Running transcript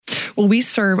Well, we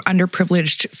serve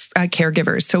underprivileged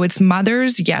caregivers. So it's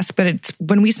mothers, yes, but it's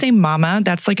when we say mama,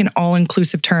 that's like an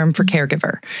all-inclusive term for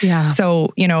caregiver. Yeah.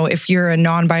 So, if you're a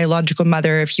non-biological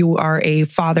mother, if you are a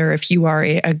father, if you are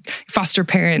a foster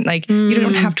parent, like you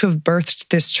don't have to have birthed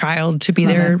this child to be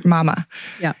their mama.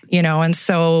 Yeah. And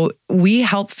so we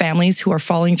help families who are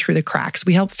falling through the cracks.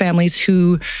 We help families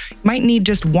who might need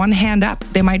just one hand up.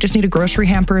 They might just need a grocery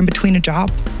hamper in between a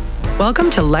job. Welcome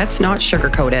to Let's Not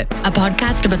Sugarcoat It, a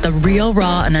podcast about the real,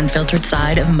 raw, and unfiltered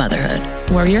side of motherhood.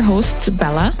 We're your hosts,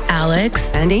 Bella,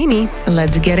 Alex, and Amy.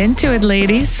 Let's get into it,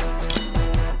 ladies.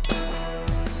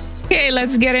 Okay,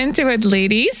 let's get into it,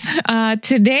 ladies.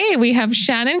 Today we have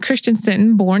Shannon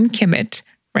Christensen, born Kimmett.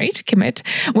 Right? Kimmett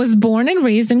was born and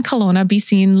raised in Kelowna,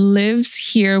 BC, and lives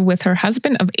here with her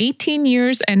husband of 18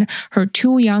 years and her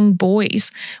 2 young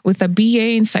boys, with a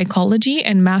BA in psychology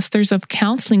and Masters of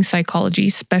Counseling Psychology,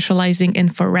 specializing in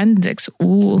forensics.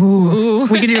 Ooh.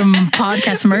 We could do a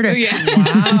podcast murder. Yeah.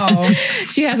 Wow.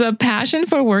 She has a passion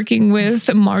for working with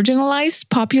marginalized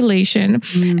population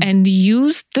and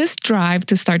used this drive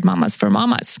to start Mamas for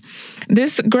Mamas.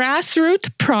 This grassroots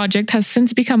project has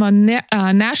since become a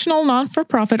national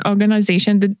non-for-profit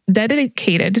organization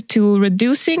dedicated to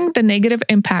reducing the negative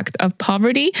impact of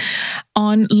poverty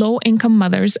on low-income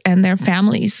mothers and their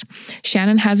families.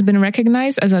 Shannon has been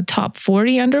recognized as a top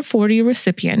 40 under 40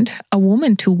 recipient, a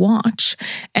woman to watch,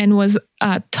 and was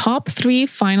a top 3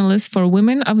 finalist for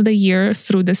Women of the Year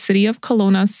through the City of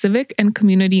Kelowna Civic and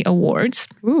Community Awards.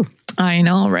 Ooh. I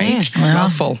know, right?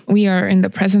 Mouthful. We are in the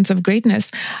presence of greatness.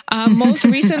 Most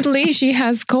recently, she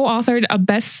has co-authored a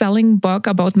best-selling book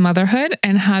about motherhood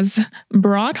and has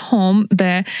brought home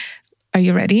the, are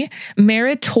you ready?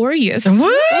 Meritorious.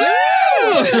 Woo!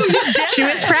 She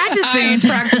was practicing. I was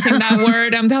practicing that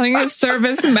word. I'm telling you,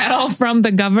 service medal from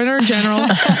the Governor General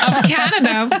of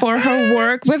Canada for her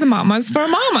work with Mamas for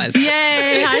Mamas.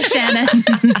 Yay! Hi,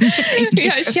 Shannon.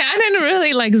 Yeah, Shannon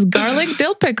really likes garlic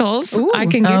dill pickles. Ooh. I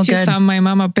can get you good. some, my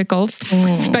mama pickles.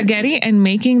 Spaghetti and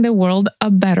making the world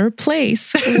a better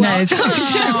place. Nice.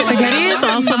 Spaghetti is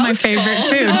also my favorite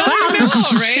food. I know,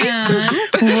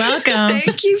 right? Welcome.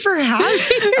 Thank you for having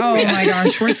me. Oh my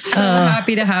gosh, we're so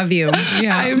happy to have you.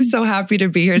 Yeah. I'm so happy to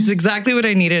be here. It's exactly what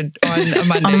I needed on a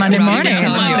Monday. On Monday I'm not morning. even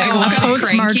telling you. I woke up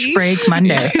Post-March cranky. break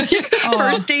Monday.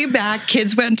 First day back,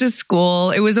 kids went to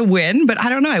school. It was a win, but I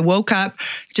don't know. I woke up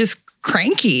just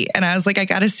cranky, and I was like, I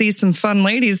got to see some fun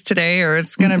ladies today, or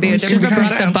it's going to be a different Should have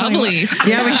brought kind the bubbly.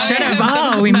 Yeah, we should have.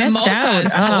 Oh, we missed out.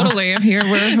 Oh. Totally. Here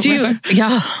we're Do you,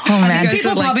 yeah. Oh, man. guys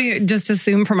People are like- probably just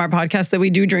assume from our podcast that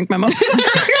we do drink mimosas.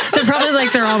 They're probably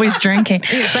like they're always drinking.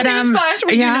 But Newsflash,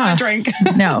 we do not drink.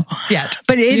 No. Yet.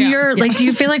 But in your, like, do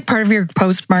you feel like part of your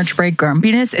post-March break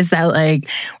grumpiness is that, like,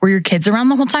 were your kids around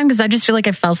the whole time? Because I just feel like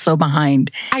I fell so behind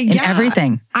in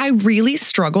everything. I really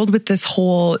struggled with this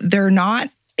whole, they're not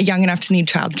young enough to need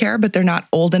childcare, but they're not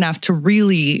old enough to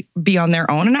really be on their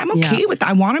own. And I'm okay with that.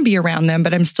 I want to be around them,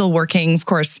 but I'm still working, of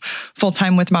course,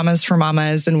 full-time with Mamas for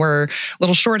Mamas. And we're a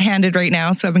little shorthanded right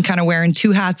now. So I've been kind of wearing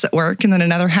 2 hats at work and then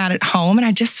another hat at home. And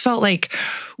I just felt like,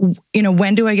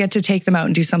 when do I get to take them out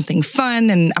and do something fun?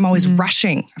 And I'm always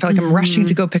rushing. I feel like I'm rushing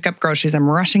to go pick up groceries. I'm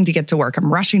rushing to get to work.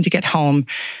 I'm rushing to get home.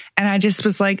 And I just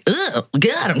was like, oh,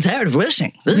 God, I'm tired of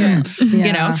rushing.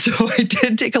 Yeah. So I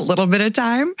did take a little bit of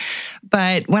time.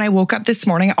 But when I woke up this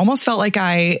morning, I almost felt like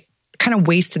I kind of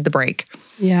wasted the break.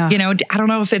 Yeah. I don't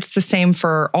know if it's the same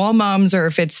for all moms or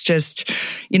if it's just,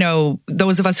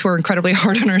 those of us who are incredibly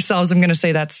hard on ourselves. I'm going to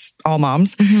say that's all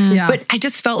moms. Yeah. But I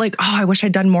just felt like, I wish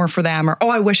I'd done more for them, or,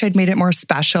 I wish I'd made it more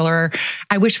special, or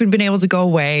I wish we'd been able to go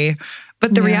away.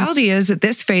 But the reality is at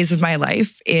this phase of my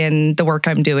life, in the work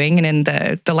I'm doing and in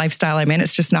the lifestyle I'm in,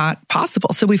 it's just not possible.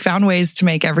 So we found ways to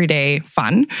make every day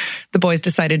fun. The boys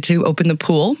decided to open the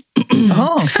pool.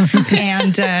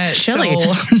 And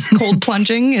so cold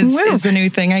plunging is the new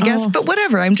thing, I guess. But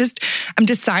whatever, I'm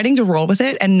deciding to roll with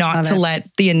it and not to let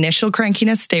the initial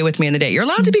crankiness stay with me in the day. You're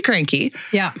allowed to be cranky.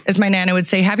 Yeah. As my nana would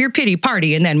say, have your pity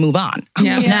party and then move on.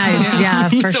 Yeah. Nice. Yeah,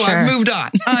 for so sure. I've moved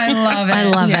on. I love it. I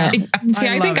love it. See,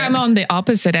 I think I'm on the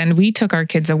opposite end. We took our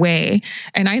kids away,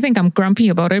 and I think I'm grumpy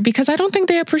about it because I don't think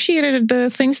they appreciated the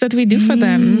things that we do for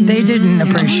them. They didn't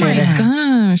appreciate it.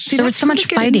 Gosh. See, There was that's so much really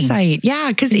good fighting. insight. Yeah,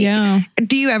 because Yeah.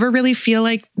 Do you ever really feel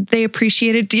like they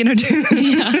appreciate it?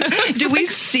 Do we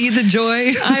see the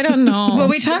joy? I don't know. Well,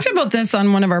 we talked about this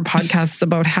on one of our podcasts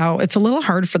about how it's a little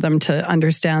hard for them to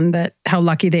understand that how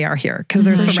lucky they are here because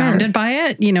they're surrounded by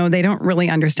it. They don't really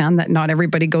understand that not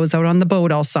everybody goes out on the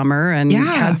boat all summer and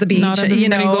has the beach. Not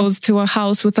everybody goes to a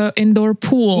house with an indoor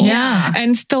pool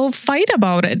and still fight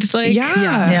about it. It's like,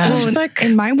 Well,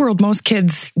 in my world, most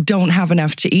kids don't have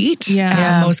enough to eat.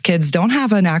 Most kids don't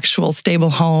have an actual stable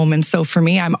home. And so for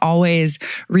me, I'm always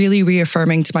really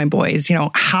reaffirming to my boys,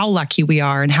 how lucky we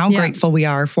are and how grateful we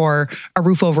are for a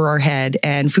roof over our head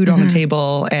and food on the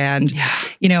table. And,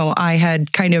 I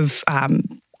had kind of,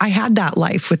 I had that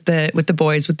life with the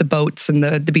boys, with the boats and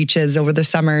the beaches over the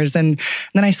summers. And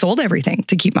then I sold everything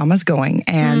to keep mamas going.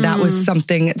 And that was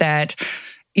something that,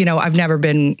 I've never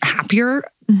been happier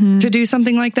to do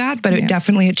something like that, but it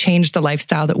definitely changed the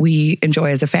lifestyle that we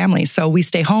enjoy as a family. So we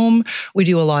stay home, we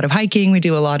do a lot of hiking, we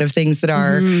do a lot of things that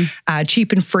are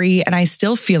cheap and free, and I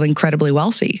still feel incredibly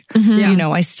wealthy.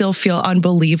 I still feel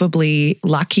unbelievably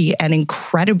lucky and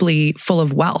incredibly full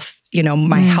of wealth.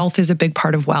 My health is a big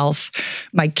part of wealth.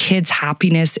 My kids'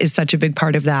 happiness is such a big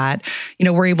part of that.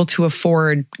 We're able to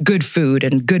afford good food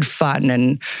and good fun.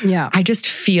 And I just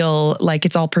feel like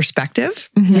it's all perspective.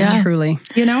 Yeah, truly.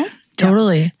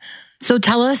 Totally. So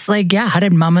tell us, how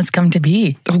did mamas come to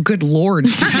be? Oh, good Lord.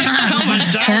 How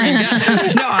much time we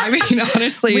got? No, I mean,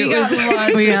 honestly, we got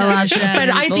a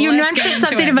lot. But you mentioned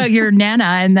something about your Nana,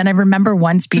 and then I remember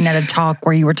once being at a talk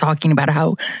where you were talking about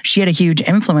how she had a huge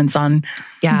influence on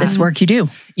this work you do.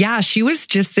 Yeah, she was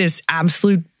just this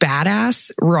absolute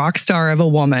badass rock star of a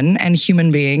woman and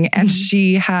human being. And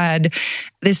she had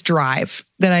this drive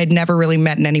that I'd never really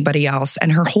met in anybody else.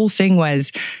 And her whole thing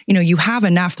was, you have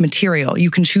enough material.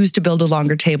 You can choose to build a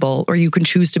longer table or you can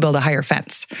choose to build a higher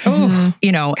fence. Oh,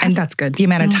 and that's good. The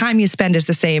amount of time you spend is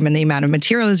the same and the amount of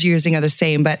materials you're using are the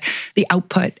same, but the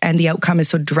output and the outcome is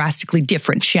so drastically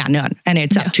different, Shannon. And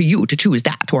it's up to you to choose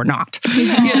that or not.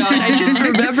 And I just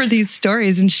remember these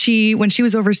stories. And when she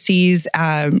was overseas,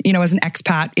 as an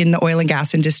expat in the oil and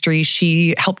gas industry,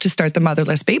 she helped to start the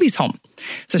Motherless Babies Home.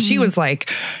 So she was like,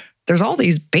 there's all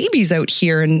these babies out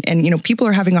here and people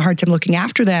are having a hard time looking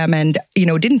after them. And,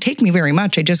 it didn't take me very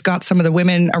much. I just got some of the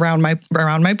women around my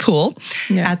pool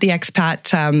at the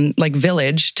expat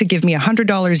village to give me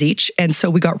 $100 each. And so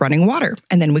we got running water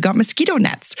and then we got mosquito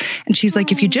nets. And she's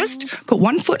like, if you just put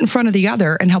one foot in front of the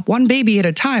other and help one baby at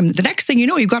a time, the next thing you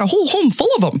know, you've got a whole home full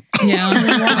of them. Yeah.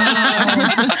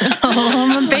 A whole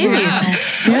home of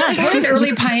babies. Yeah. What an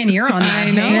early pioneer on that.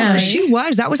 I know. Yeah. She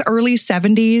was. That was early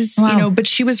 70s, but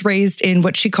she was raised in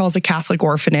what she calls a Catholic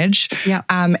orphanage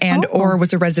or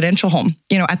was a residential home.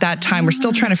 At that time, we're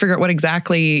still trying to figure out what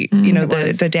exactly,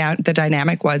 the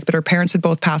dynamic was, but her parents had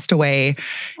both passed away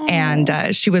and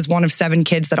she was one of 7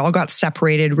 kids that all got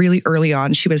separated really early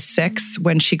on. She was 6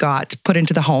 when she got put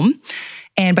into the home.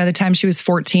 And by the time she was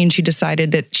 14, she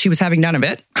decided that she was having none of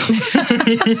it.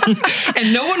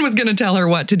 And no one was going to tell her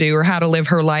what to do or how to live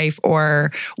her life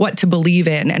or what to believe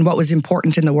in and what was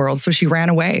important in the world. So she ran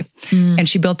away and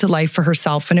she built a life for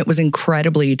herself and it was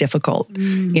incredibly difficult.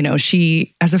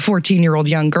 She, as a 14-year-old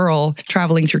young girl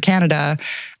traveling through Canada,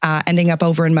 ending up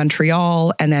over in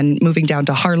Montreal and then moving down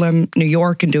to Harlem, New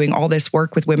York and doing all this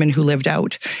work with women who lived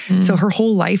out. So her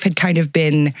whole life had kind of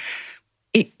been...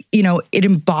 it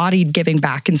embodied giving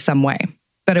back in some way,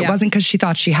 but it wasn't because she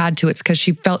thought she had to. It's because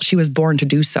she felt she was born to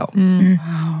do so.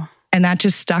 Wow. And that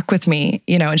just stuck with me,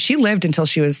 and she lived until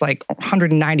she was like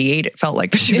 198, it felt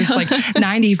like, but she was like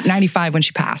 95 when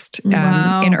she passed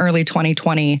in early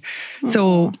 2020.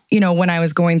 So, when I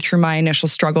was going through my initial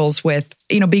struggles with,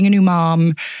 being a new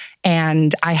mom,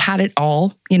 and I had it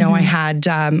all, I had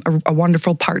a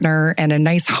wonderful partner and a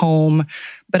nice home,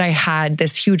 but I had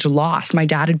this huge loss. My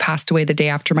dad had passed away the day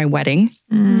after my wedding,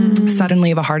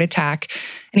 suddenly of a heart attack,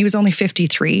 and he was only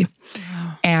 53.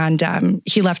 Wow. And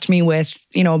he left me with,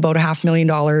 about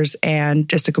 $500,000 and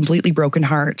just a completely broken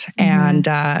heart and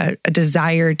a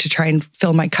desire to try and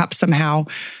fill my cup somehow.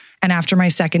 And after my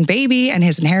second baby and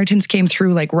his inheritance came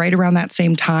through, like right around that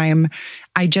same time,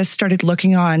 I just started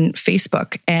looking on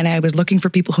Facebook and I was looking for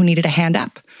people who needed a hand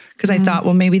up because I thought,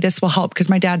 well, maybe this will help because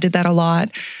my dad did that a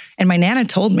lot. And my Nana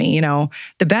told me,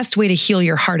 the best way to heal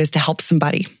your heart is to help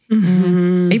somebody.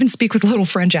 I even speak with a little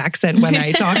French accent when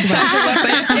I talk about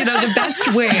it. But, the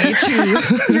best way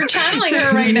to... You're channeling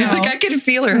her right now. Like I can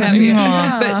feel her heavy.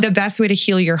 But the best way to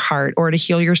heal your heart or to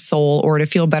heal your soul or to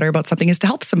feel better about something is to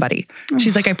help somebody.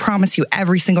 She's like, I promise you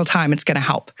every single time it's going to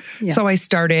help. Yeah. So I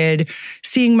started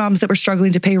seeing moms that were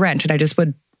struggling to pay rent and I just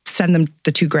would send them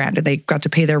the $2,000 and they got to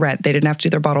pay their rent. They didn't have to do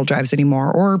their bottle drives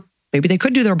anymore or maybe they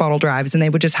could do their bottle drives and they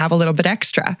would just have a little bit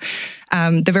extra.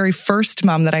 The very first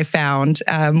mom that I found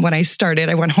when I started,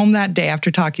 I went home that day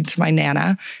after talking to my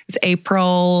Nana. It was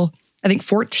April, I think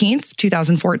 14th,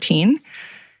 2014.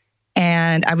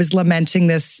 And I was lamenting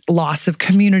this loss of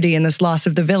community and this loss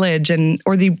of the village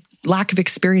or the lack of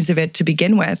experience of it to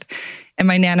begin with. And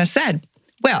my Nana said,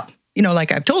 well, you know,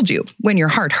 like I've told you, when your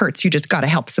heart hurts, you just got to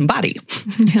help somebody.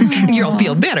 You'll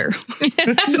feel better. So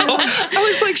I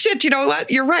was like, shit, you know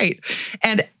what? You're right.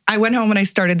 And I went home and I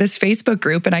started this Facebook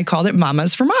group and I called it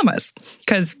Mamas for Mamas.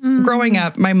 Because growing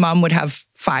up, my mom would have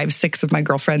 5, 6 of my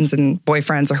girlfriends and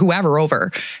boyfriends or whoever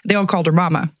over. They all called her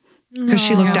Mama because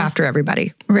she looked after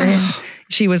everybody. Right.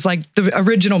 She was like the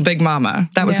original big mama.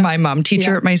 That was my mom,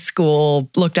 teacher at my school,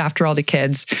 looked after all the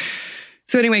kids.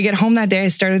 So anyway, I get home that day, I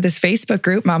started this Facebook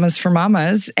group, Mamas for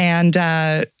Mamas. And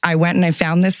I went and I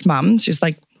found this mom. She was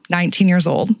like 19 years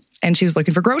old. And she was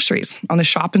looking for groceries on the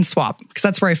Shop and Swap. Because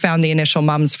that's where I found the initial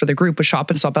mums for the group was Shop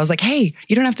and Swap. I was like, hey,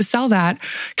 you don't have to sell that.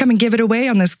 Come and give it away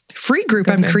on this free group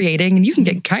I'm creating. And you can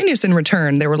get kindness in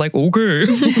return. They were like, okay.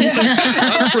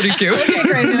 That's pretty cute. Okay,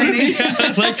 crazy lady.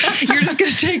 Like, you're just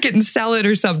going to take it and sell it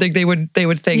or something, they would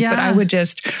think. But I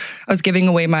was giving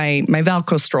away my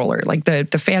Velcro stroller, like the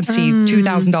fancy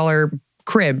 $2,000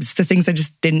 cribs, the things I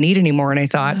just didn't need anymore. And I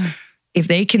thought, if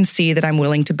they can see that I'm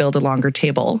willing to build a longer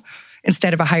table,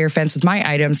 instead of a higher fence with my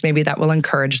items, maybe that will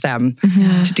encourage them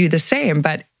to do the same.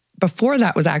 But before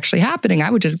that was actually happening,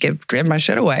 I would just give my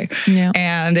shit away. Yeah.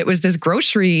 And it was this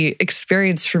grocery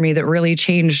experience for me that really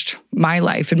changed my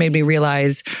life and made me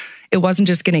realize it wasn't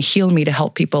just going to heal me to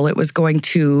help people. It was going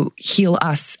to heal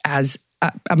us as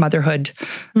a motherhood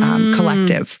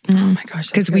collective. Oh my gosh.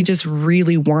 Because we just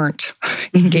really weren't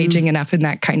engaging enough in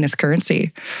that kindness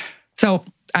currency. So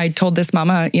I told this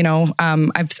mama, you know,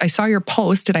 I saw your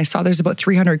post and I saw there's about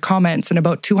 300 comments and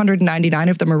about 299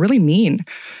 of them are really mean.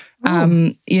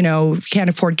 You know, if you can't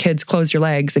afford kids, close your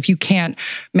legs. If you can't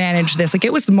manage this, like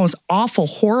it was the most awful,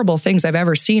 horrible things I've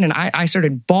ever seen. And I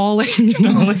started bawling, you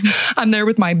know, like, I'm there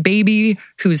with my baby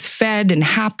who's fed and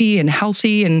happy and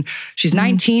healthy. And she's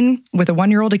 19 with a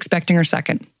 1-year-old expecting her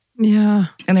second. Yeah.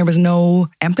 And there was no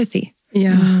empathy.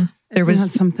 Yeah. There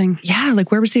was something. Yeah.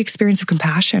 Like where was the experience of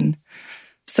compassion?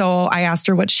 So I asked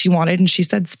her what she wanted and she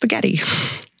said spaghetti.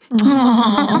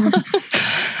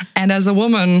 And as a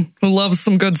woman who loves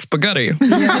some good spaghetti,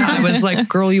 I was like,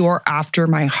 girl, you are after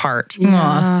my heart.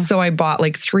 Yeah. So I bought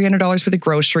like $300 worth of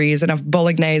groceries, enough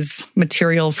bolognese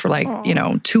material for like,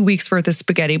 2 weeks worth of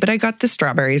spaghetti. But I got the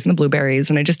strawberries and the blueberries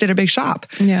and I just did a big shop.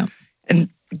 Yeah. And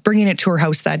bringing it to her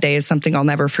house that day is something I'll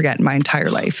never forget in my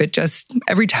entire life. It just,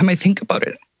 every time I think about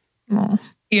it,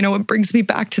 it brings me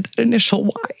back to that initial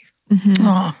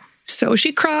why. So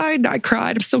she cried, I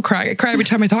cried, I'm still crying. I cry every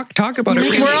time I talk about it.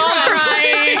 We're all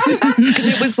crying. Because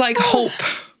it was like hope.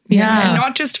 Yeah. And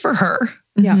not just for her.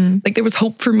 Yeah. Like there was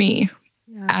hope for me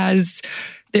as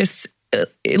this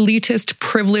elitist,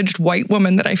 privileged white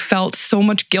woman that I felt so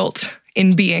much guilt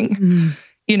in being.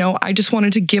 You know, I just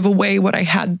wanted to give away what I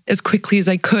had as quickly as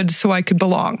I could so I could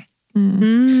belong.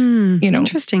 You know,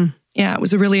 interesting. Yeah, it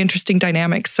was a really interesting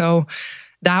dynamic. So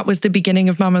that was the beginning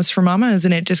of Mamas for Mamas,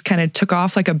 and it just kind of took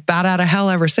off like a bat out of hell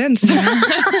ever since.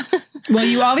 Well,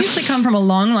 you obviously come from a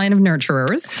long line of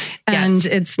nurturers, and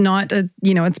it's not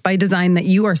it's by design that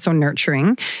you are so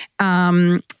nurturing.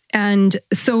 And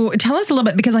so tell us a little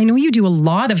bit, because I know you do a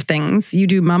lot of things. You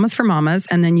do Mamas for Mamas,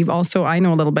 and then you've also, I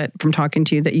know a little bit from talking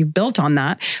to you that you've built on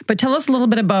that. But tell us a little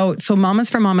bit about, so Mamas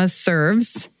for Mamas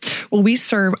serves. Well, we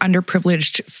serve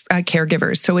underprivileged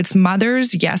caregivers. So it's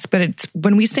mothers, yes, but it's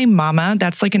when we say mama,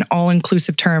 that's like an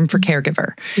all-inclusive term for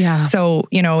caregiver. Yeah. So,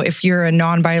 if you're a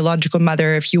non-biological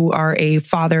mother, if you are a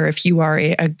father, if you are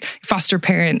a foster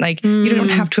parent, like you don't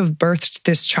have to have birthed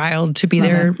this child to be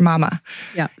their mama.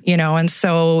 Yeah. And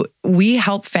so we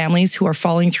help families who are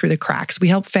falling through the cracks. We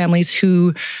help families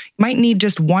who might need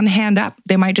just one hand up.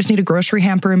 They might just need a grocery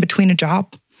hamper in between a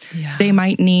job. Yeah. They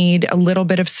might need a little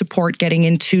bit of support getting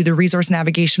into the resource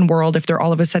navigation world if they're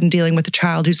all of a sudden dealing with a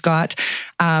child who's got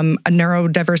a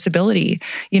neurodiverse ability.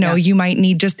 You might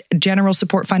need just general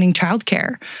support finding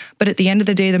childcare. But at the end of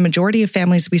the day, the majority of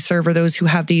families we serve are those who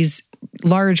have these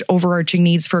large overarching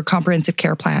needs for a comprehensive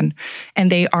care plan.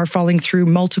 And they are falling through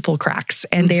multiple cracks,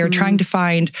 and they are trying to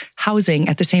find housing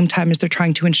at the same time as they're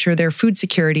trying to ensure their food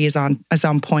security is on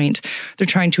point. They're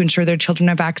trying to ensure their children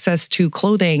have access to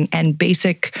clothing and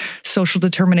basic social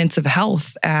determinants of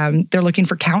health. They're looking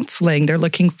for counseling. They're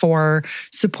looking for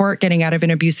support getting out of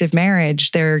an abusive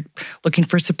marriage. They're looking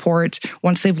for support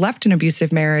once they've left an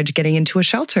abusive marriage, getting into a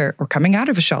shelter or coming out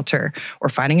of a shelter or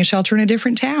finding a shelter in a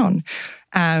different town.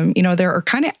 There are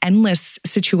kind of endless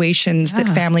situations that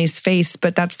families face,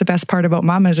 but that's the best part about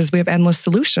Mamas is we have endless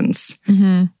solutions.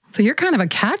 Mm-hmm. So you're kind of a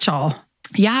catch-all.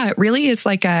 Yeah, it really is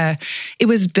it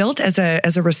was built as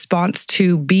a response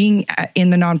to being in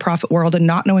the nonprofit world and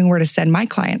not knowing where to send my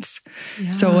clients.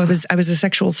 Yeah. So I was a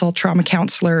sexual assault trauma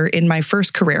counselor in my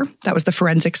first career. That was the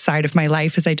forensic side of my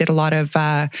life, as I did a lot of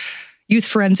youth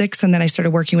forensics. And then I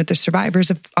started working with the survivors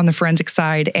on the forensic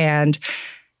side. And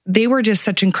they were just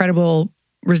such incredible,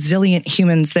 resilient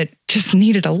humans that just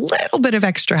needed a little bit of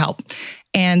extra help.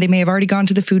 And they may have already gone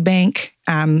to the food bank.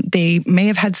 They may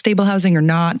have had stable housing or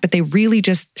not, but they really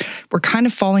just were kind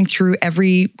of falling through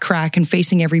every crack and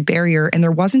facing every barrier. And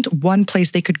there wasn't one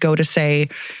place they could go to say,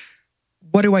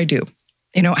 what do I do?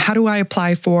 How do I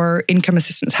apply for income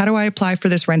assistance? How do I apply for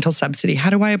this rental subsidy? How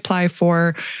do I apply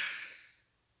for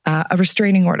a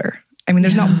restraining order? I mean,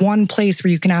 there's not one place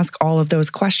where you can ask all of those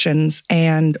questions.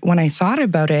 And when I thought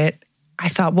about it, I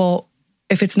thought, well,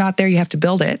 if it's not there, you have to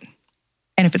build it.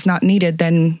 And if it's not needed,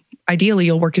 then ideally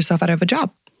you'll work yourself out of a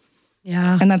job.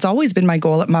 Yeah. And that's always been my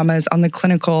goal at Mamas on the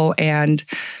clinical and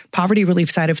poverty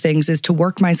relief side of things, is to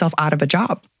work myself out of a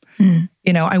job.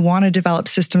 I want to develop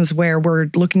systems where we're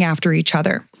looking after each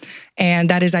other. And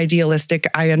that is idealistic.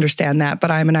 I understand that, but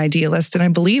I'm an idealist. And I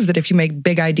believe that if you make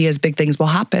big ideas, big things will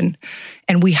happen.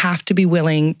 And we have to be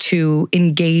willing to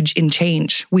engage in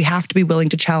change. We have to be willing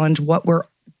to challenge what we're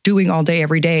doing all day,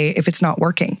 every day, if it's not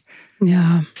working.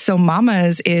 Yeah. So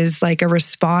Mamas is like a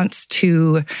response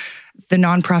to the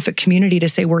nonprofit community to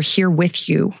say, we're here with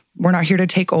you. We're not here to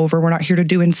take over. We're not here to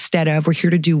do instead of. We're here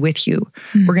to do with you.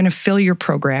 We're going to fill your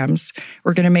programs.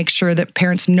 We're going to make sure that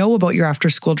parents know about your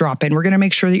after school drop-in. We're going to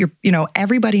make sure that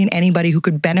everybody and anybody who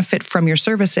could benefit from your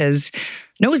services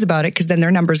knows about it, because then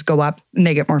their numbers go up and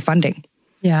they get more funding.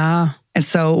 Yeah. And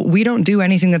so we don't do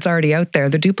anything that's already out there.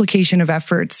 The duplication of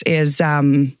efforts is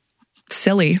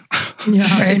silly.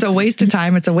 Yeah, right. It's a waste of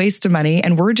time. It's a waste of money.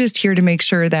 And we're just here to make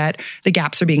sure that the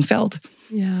gaps are being filled.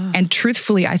 Yeah. And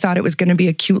truthfully, I thought it was going to be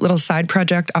a cute little side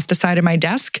project off the side of my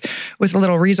desk with a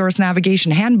little resource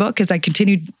navigation handbook as I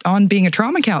continued on being a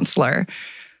trauma counselor.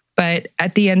 But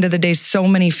at the end of the day, so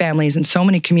many families and so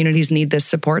many communities need this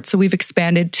support. So we've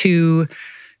expanded to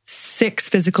 6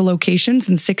 physical locations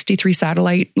and 63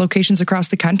 satellite locations across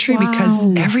the country, because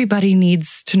everybody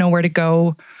needs to know where to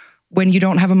go when you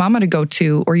don't have a mama to go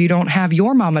to, or you don't have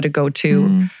your mama to go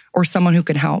to, or someone who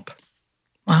can help.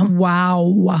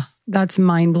 Wow. That's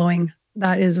mind-blowing.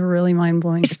 That is really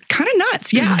mind-blowing. It's kind of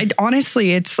nuts. Yeah.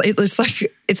 Honestly, it's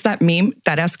like, it's that meme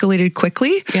that escalated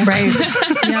quickly. Yeah. Right.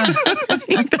 Yeah.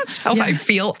 That's how I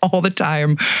feel all the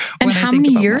time. And how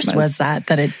many years was that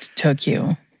it took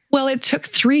you? Well, it took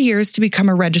 3 years to become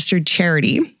a registered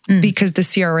charity, because the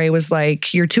CRA was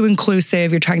like, you're too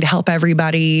inclusive. You're trying to help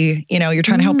everybody. You're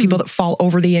trying to help people that fall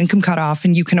over the income cutoff,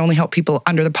 and you can only help people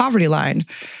under the poverty line.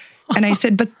 And I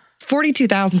said, but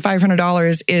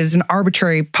 $42,500 is an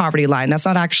arbitrary poverty line. That's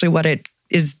not actually what it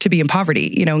is to be in poverty.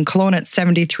 In Kelowna, it's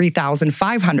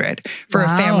 $73,500 for a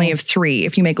family of 3.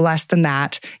 If you make less than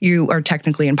that, you are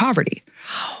technically in poverty.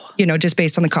 Just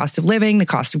based on the cost of living, the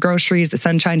cost of groceries, the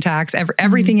sunshine tax,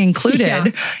 everything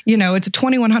included. Yeah. It's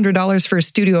 $2,100 for a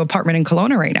studio apartment in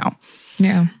Kelowna right now.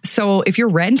 Yeah. So if you're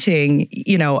renting,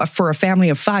 for a family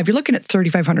of 5, you're looking at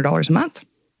 $3,500 a month.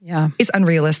 Yeah. It's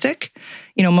unrealistic.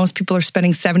 Most people are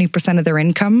spending 70% of their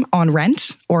income on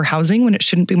rent or housing when it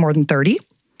shouldn't be more than 30.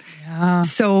 Yeah.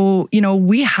 So,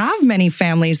 we have many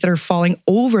families that are falling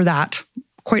over that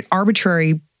quite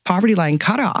arbitrary poverty line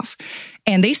cutoff,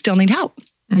 and they still need help.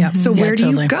 Yeah. So where do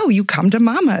you go? You come to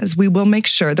Mamas. We will make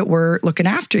sure that we're looking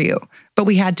after you. But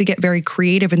we had to get very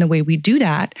creative in the way we do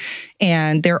that.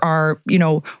 And there are,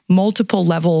 multiple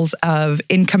levels of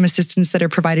income assistance that are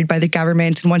provided by the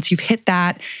government. And once you've hit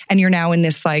that and you're now in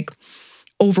this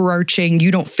overarching,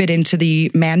 you don't fit into the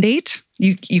mandate,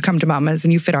 you come to Mamas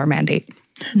and you fit our mandate.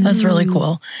 That's really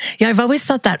cool. Yeah, I've always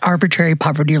thought that arbitrary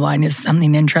poverty line is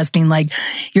something interesting. Like,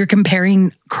 you're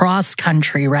comparing cross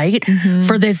country, right?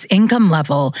 For this income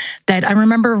level that I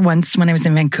remember once when I was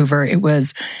in Vancouver, it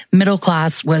was middle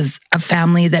class was a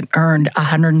family that earned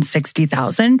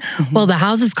 $160,000. Well, the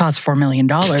houses cost $4 million.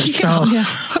 So,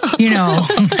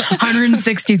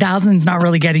 $160,000 is not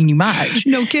really getting you much.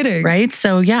 No kidding. Right?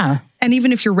 So, yeah. And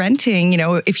even if you're renting,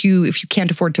 if you can't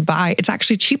afford to buy, it's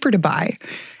actually cheaper to buy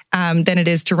than it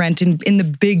is to rent in the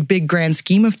big grand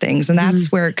scheme of things. And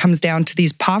that's where it comes down to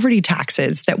these poverty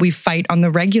taxes that we fight on the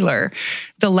regular.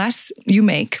 The less you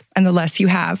make and the less you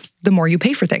have, the more you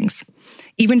pay for things.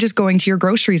 Even just going to your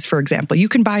groceries, for example, you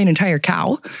can buy an entire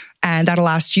cow and that'll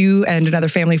last you and another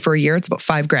family for a year. It's about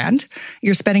 $5,000.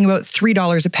 You're spending about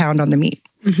 $3 a pound on the meat.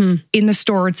 In the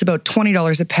store, it's about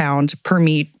 $20 a pound per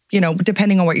meat,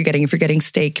 depending on what you're getting. If you're getting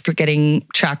steak, if you're getting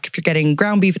chuck, if you're getting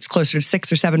ground beef, it's closer to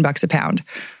 $6 or $7 a pound.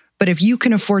 But if you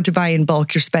can afford to buy in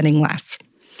bulk, you're spending less.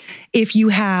 If you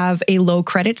have a low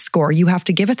credit score, you have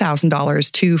to give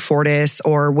 $1,000 to Fortis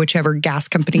or whichever gas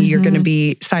company you're going to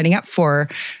be signing up for,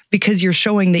 because you're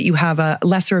showing that you have a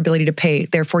lesser ability to pay.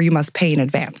 Therefore, you must pay in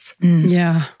advance.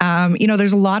 Yeah.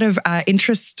 There's a lot of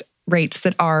interest rates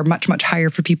that are much, much higher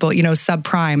for people.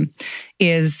 Subprime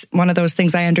is one of those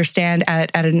things I understand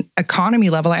at an economy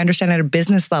level. I understand at a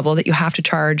business level that you have to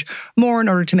charge more in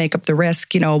order to make up the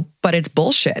risk, but it's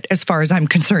bullshit as far as I'm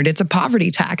concerned. It's a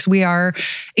poverty tax. We are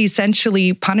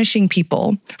essentially punishing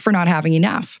people for not having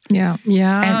enough. Yeah.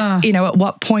 Yeah. And, at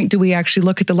what point do we actually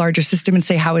look at the larger system and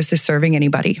say, how is this serving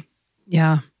anybody?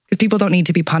 Yeah. Because people don't need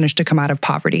to be punished to come out of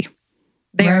poverty.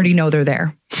 They already know they're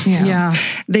there. Yeah.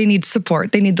 They need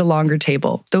support. They need the longer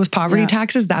table. Those poverty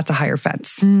taxes, that's a higher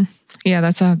fence. Yeah,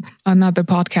 that's another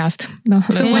podcast. No,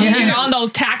 so when you get on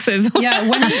those taxes.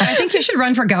 I think you should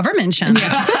run for government, Shannon.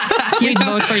 We'd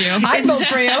vote for you. I'd vote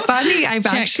for you. Funny, I've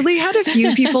actually had a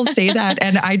few people say that,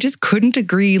 and I just couldn't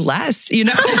agree less,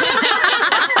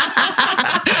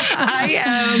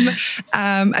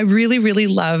 I really, really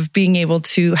love being able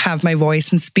to have my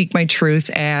voice and speak my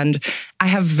truth. And I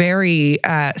have very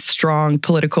strong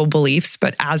political beliefs,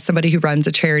 but as somebody who runs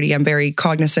a charity, I'm very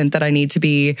cognizant that I need to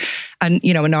be a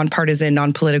nonpartisan,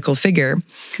 non-political figure.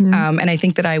 And I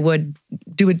think that I would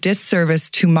do a disservice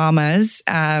to mamas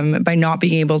by not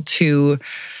being able to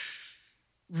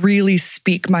really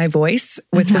speak my voice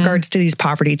with regards to these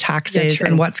poverty taxes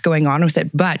and what's going on with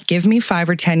it. But give me 5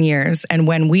 or 10 years. And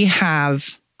when we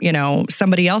have,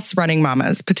 somebody else running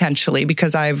mamas potentially,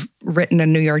 because I've written a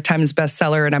New York Times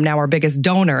bestseller and I'm now our biggest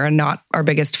donor and not our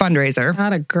biggest fundraiser.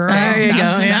 Not a girl. There you go.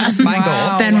 That's my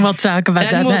goal. Then we'll talk about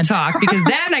that. Then we'll talk, because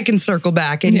then I can circle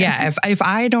back. And if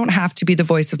I don't have to be the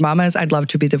voice of mamas, I'd love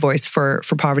to be the voice for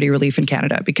poverty relief in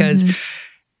Canada, because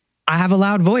I have a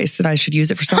loud voice and I should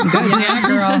use it for something good. Yeah,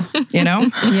 girl.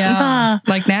 Yeah.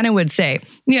 Like Nana would say,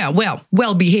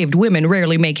 well-behaved women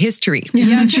rarely make history.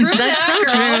 Yeah, true. That's so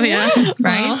true. Yeah.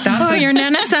 Right? Your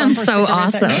Nana sounds so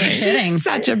awesome. She's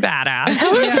such a badass.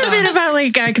 Tell us a bit about,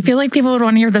 I feel like people would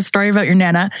want to hear the story about your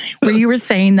Nana, where you were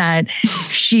saying that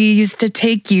she used to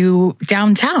take you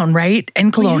downtown, right?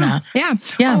 In Kelowna. Yeah.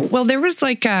 Oh, well, there was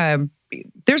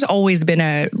there's always been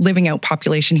a living out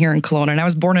population here in Kelowna, and I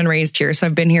was born and raised here. So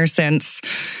I've been here since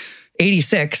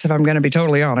 86, if I'm going to be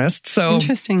totally honest. So,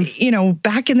 interesting.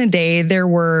 Back in the day, there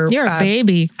were... You're a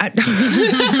baby. I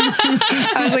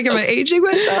was like, am I aging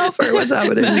myself or what's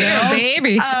happening? You're a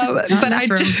baby. But I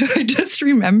just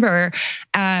remember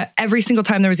every single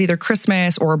time there was either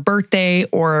Christmas or a birthday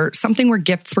or something where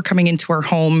gifts were coming into our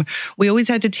home, we always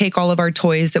had to take all of our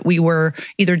toys that we were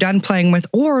either done playing with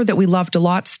or that we loved a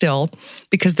lot still,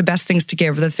 because the best things to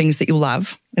give are the things that you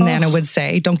love. And Nana would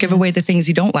say, don't give away the things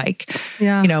you don't like.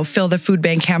 Yeah. Fill the food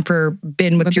bank hamper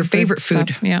bin with your favorite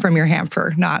food from your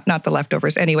hamper, not the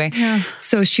leftovers. Anyway,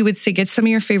 so she would say, get some of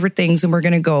your favorite things and we're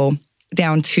going to go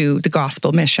down to the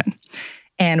gospel mission.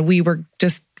 And we were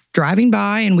just driving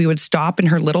by and we would stop in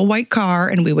her little white car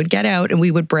and we would get out and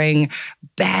we would bring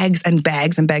bags and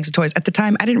bags and bags of toys. At the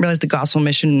time, I didn't realize the gospel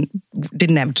mission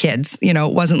didn't have kids. It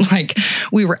wasn't like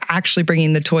we were actually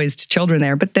bringing the toys to children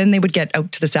there, but then they would get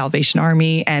out to the Salvation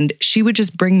Army and she would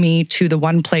just bring me to the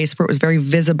one place where it was very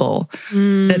visible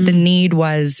that the need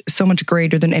was so much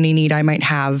greater than any need I might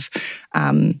have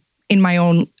in my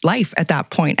own life at that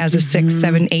point as a 6,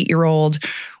 7, 8-year-old.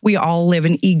 We all live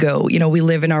in ego. We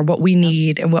live in our what we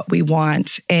need and what we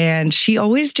want. And she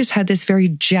always just had this very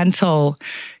gentle,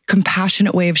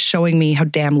 compassionate way of showing me how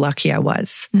damn lucky I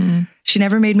was. She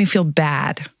never made me feel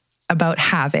bad about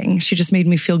having. She just made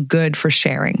me feel good for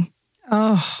sharing.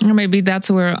 Oh, or maybe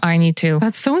that's where I need to.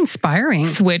 That's so inspiring.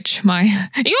 Switch my. You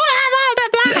have all the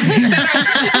black.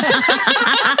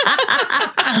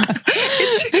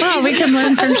 Well, we can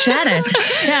learn from Shannon.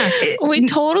 Yeah, we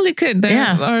totally could.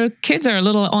 Our kids are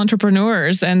little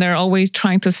entrepreneurs, and they're always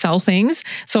trying to sell things.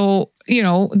 So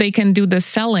they can do the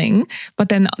selling, but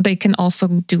then they can also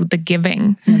do the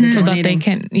giving so that they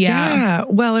can,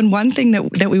 Well, and one thing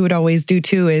that we would always do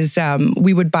too is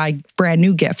we would buy brand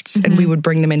new gifts and we would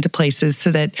bring them into places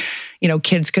so that,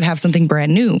 kids could have something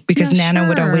brand new, because Nana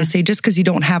would always say, just because you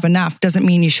don't have enough doesn't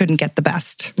mean you shouldn't get the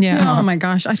best. Yeah. Oh my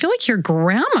gosh. I feel like your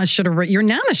Nana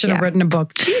should have written a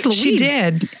book. Jeez Louise. She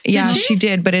did. She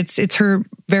did. But it's her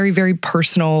very, very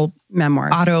personal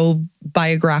memoirs,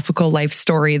 autobiographical life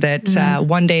story that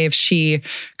one day if she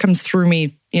comes through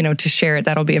me to share it.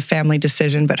 That'll be a family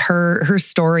decision. But her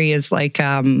story is like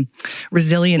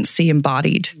resiliency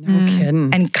embodied. No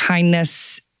kidding. And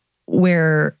kindness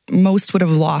where most would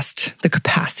have lost the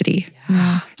capacity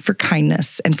for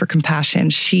kindness and for compassion.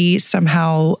 She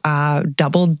somehow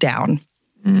doubled down.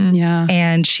 Yeah.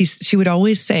 And she would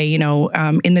always say, in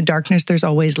the darkness, there's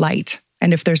always light.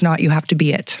 And if there's not, you have to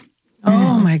be it.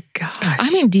 Oh my gosh. I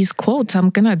mean, these quotes,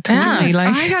 I'm going to totally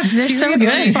I got so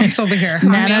good bumps over here.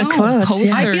 Meta quotes.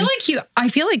 Posters. I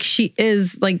feel like she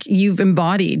is like you've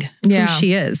embodied who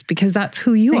she is because that's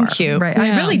who you are. Thank you. Right. Yeah.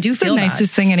 I really do feel the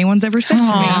nicest thing anyone's ever said to me.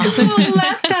 Well,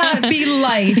 let that be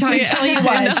light. I tell you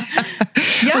what.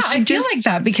 Yeah, well, I feel like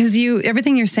that because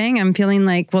everything you're saying, I'm feeling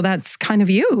like, well, that's kind of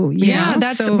you. Yeah,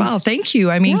 well, thank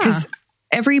you. I mean, because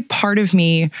every part of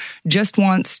me just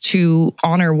wants to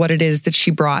honor what it is that she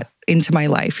brought into my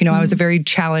life. I was a very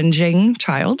challenging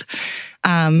child.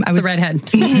 I was the redhead.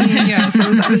 Yes,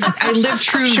 I lived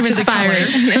true to the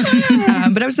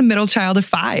color. But I was the middle child of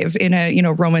 5 in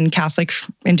a Roman Catholic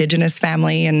Indigenous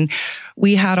family, and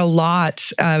we had a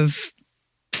lot of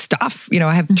stuff.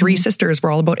 I have 3 sisters.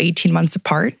 We're all about 18 months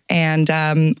apart. And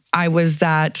I was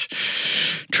that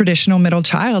traditional middle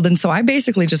child. And so I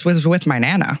basically just was with my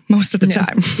Nana most of the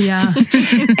time. Yeah.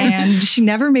 And she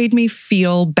never made me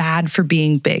feel bad for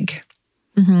being big.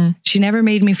 Mm-hmm. She never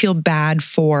made me feel bad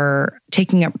for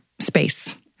taking up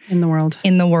space. In the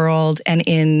world and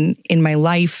in my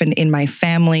life and in my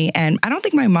family. And I don't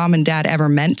think my mom and dad ever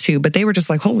meant to, but they were just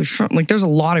like, holy shit, like there's a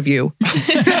lot of you,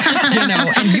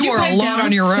 and you are a lot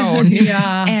on your own.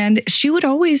 Yeah. And she would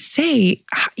always say,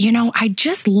 I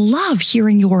just love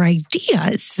hearing your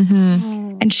ideas.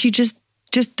 Mm-hmm. And she just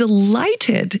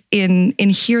delighted in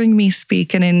hearing me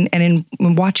speak and in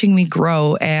watching me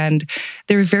grow. And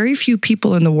there are very few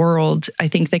people in the world, I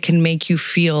think, that can make you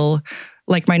feel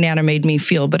like my Nana made me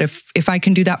feel. But if I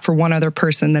can do that for one other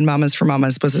person, then Mamas for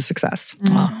Mamas was a success.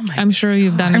 I'm sure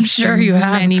you've done it. I'm sure you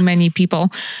have. Many people.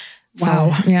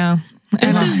 Wow. So, yeah.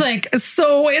 This is like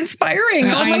so inspiring.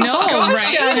 I know, gosh, right?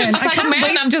 Shannon. It's like,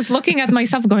 man, I'm just looking at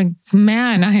myself going,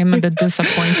 man, I am the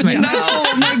disappointment.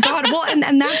 Oh my God. Well,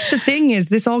 and that's the thing is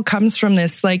this all comes from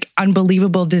this like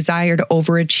unbelievable desire to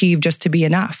overachieve just to be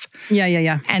enough.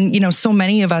 Yeah. And, so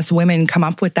many of us women come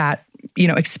up with that,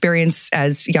 experience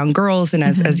as young girls and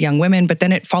as young women, but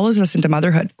then it follows us into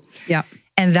motherhood. Yeah.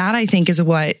 And that I think is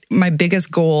what my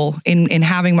biggest goal in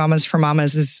having Mamas for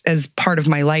Mamas is as part of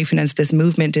my life and as this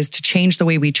movement is to change the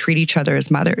way we treat each other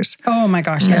as mothers. Oh my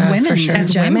gosh, as women, sure.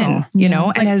 As women,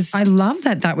 and I love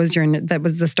that was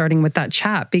the starting with that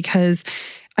chat because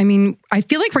I mean, I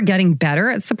feel like we're getting better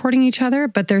at supporting each other,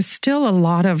 but there's still a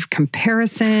lot of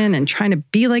comparison and trying to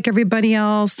be like everybody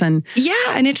else. And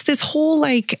and it's this whole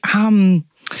like,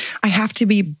 I have to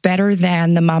be better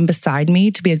than the mom beside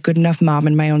me to be a good enough mom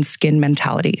in my own skin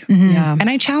mentality. Mm-hmm. Yeah. And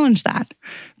I challenge that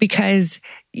because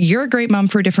you're a great mom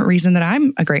for a different reason than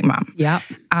I'm a great mom. Yeah.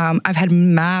 I've had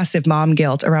massive mom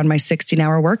guilt around my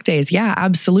 16-hour work days. Yeah,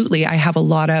 absolutely. I have a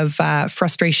lot of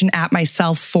frustration at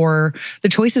myself for the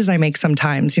choices I make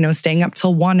sometimes, staying up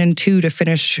till 1 and 2 to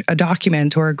finish a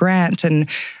document or a grant and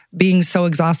being so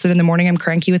exhausted in the morning. I'm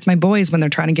cranky with my boys when they're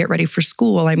trying to get ready for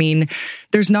school. I mean,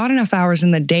 there's not enough hours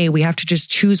in the day. We have to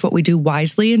just choose what we do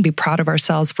wisely and be proud of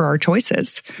ourselves for our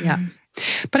choices. Yeah.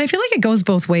 But I feel like it goes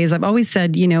both ways. I've always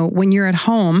said, when you're at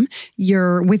home,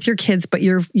 you're with your kids, but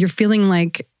you're feeling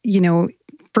like,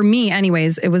 for me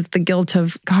anyways, it was the guilt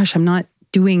of, gosh, I'm not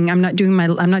doing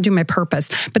my purpose.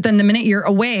 But then the minute you're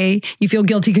away, you feel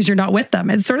guilty because you're not with them.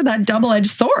 It's sort of that double-edged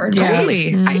sword. Right?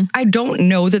 Totally. Mm-hmm. I don't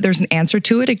know that there's an answer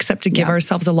to it except to give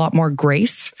ourselves a lot more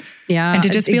grace. Yeah. And to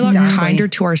just be a lot kinder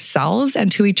to ourselves and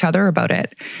to each other about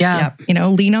it. Yeah.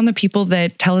 Lean on the people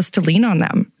that tell us to lean on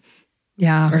them.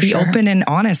 Yeah. Be open and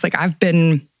honest. Like I've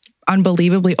been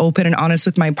unbelievably open and honest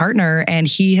with my partner, and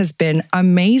he has been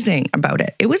amazing about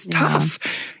it. It was tough.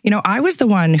 I was the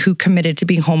one who committed to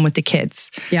being home with the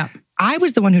kids. Yeah. I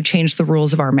was the one who changed the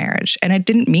rules of our marriage, and I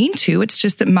didn't mean to. It's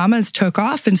just that Mama's took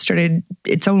off and started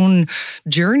its own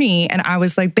journey. And I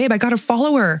was like, babe, I got to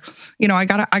follow her. I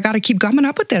got to keep gumming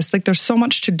up with this. Like there's so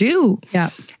much to do. Yeah.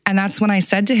 And that's when I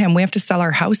said to him, we have to sell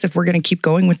our house if we're going to keep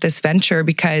going with this venture,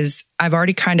 because I've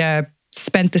already kind of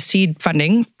spent the seed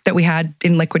funding that we had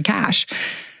in liquid cash.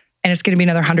 And it's going to be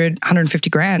another 150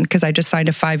 grand because I just signed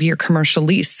a 5-year commercial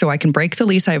lease. So I can break the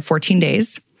lease. I have 14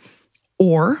 days,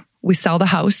 or we sell the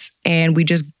house and we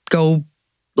just go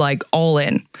like all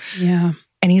in. Yeah.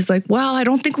 And he's like, well, I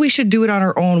don't think we should do it on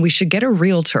our own. We should get a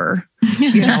realtor.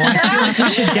 You know, I feel like we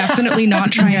should definitely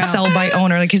not try and sell by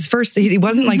owner. Like his first, he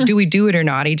wasn't like, do we do it or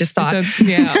not? He just thought,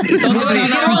 get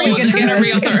a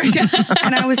realtor.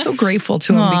 And I was so grateful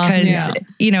to him because,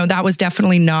 you know, that was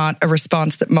definitely not a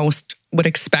response that most would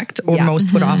expect or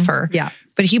most would offer. Yeah.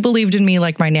 But he believed in me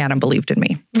like my Nana believed in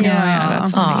me. Yeah,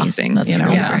 that's amazing. That's really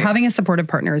great. Having a supportive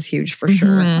partner is huge for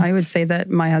sure. I would say that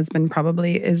my husband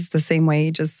probably is the same way.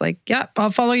 Just like,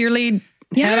 I'll follow your lead.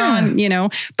 Head on, you know.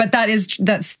 But that's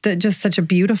just such a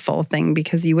beautiful thing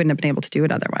because you wouldn't have been able to do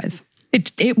it otherwise.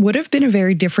 It would have been a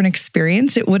very different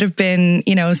experience. It would have been,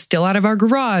 you know, still out of our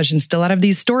garage and still out of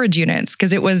these storage units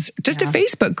because it was just a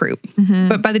Facebook group.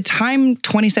 But by the time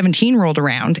 2017 rolled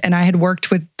around and I had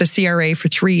worked with the CRA for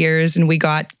 3 years and we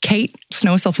got Kate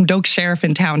Snowsill from Doak Sheriff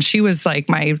in town, she was like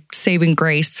my saving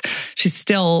grace. She's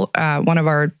still one of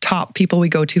our top people we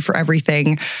go to for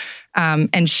everything.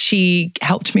 And she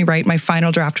helped me write my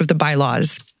final draft of the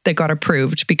bylaws that got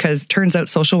approved because turns out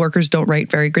social workers don't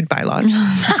write very good bylaws.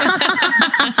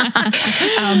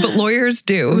 But lawyers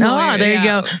do. Oh, there you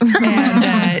go.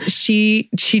 And she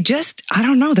just, I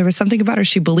don't know, there was something about her.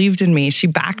 She believed in me. She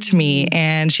backed me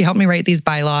and she helped me write these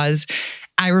bylaws.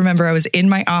 I remember I was in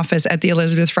my office at the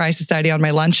Elizabeth Fry Society on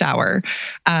my lunch hour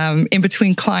in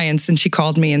between clients and she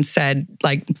called me and said,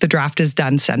 like, the draft is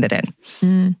done, send it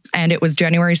in. And it was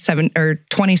January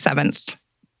 27th,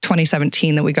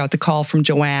 2017 that we got the call from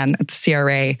Joanne at the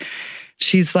CRA.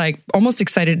 She's like almost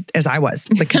excited as I was,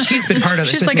 like, because she's been part of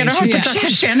this. She's with like, me. I don't have to talk to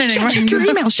Shannon anymore. Check your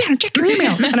email, Shannon, check your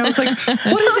email. And I was like,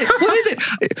 what is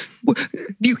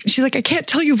it? She's like, I can't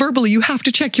tell you verbally. You have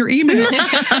to check your email.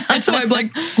 And so I'm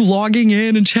like logging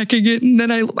in and checking it. And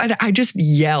then I just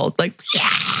yelled like, yeah.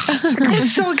 I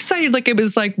was so excited. Like it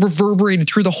was like reverberated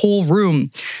through the whole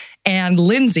room. And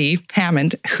Lindsay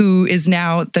Hammond, who is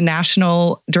now the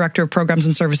National Director of Programs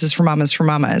and Services for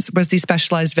Mamas, was the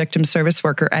specialized victim service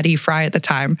worker at E-Fry at the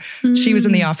time. She was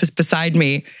in the office beside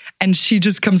me and she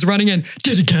just comes running in,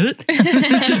 did you get it?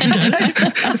 Did you get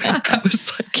it? I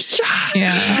was like, yes.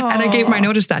 Yeah. And I gave my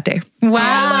notice that day. Wow.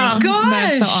 Oh my gosh.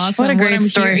 That's so awesome. What a great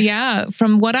story.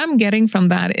 From what I'm getting from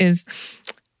that is,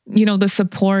 you know, the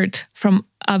support from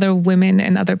other women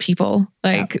and other people,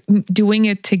 like doing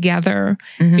it together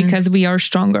because we are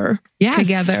stronger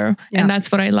together. And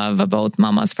that's what I love about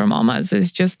Mamas for Mamas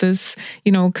is just this,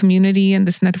 you know, community and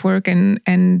this network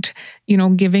and, you know,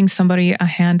 giving somebody a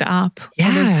hand up.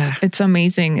 Yeah. It's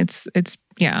amazing. It's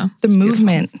the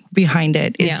movement behind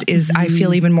it is I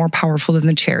feel even more powerful than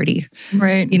the charity.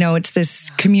 Right. You know, it's this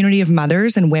community of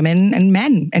mothers and women and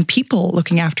men and people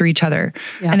looking after each other.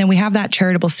 Yeah. And then we have that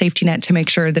charitable safety net to make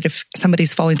sure that if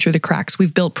somebody's falling through the cracks,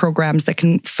 we've built programs that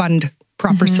can fund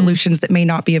proper solutions that may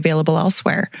not be available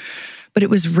elsewhere. But it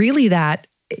was really that,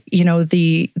 you know,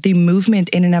 the movement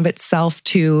in and of itself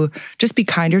to just be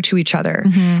kinder to each other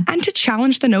and to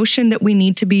challenge the notion that we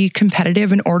need to be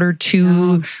competitive in order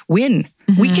to win.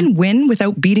 We can win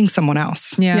without beating someone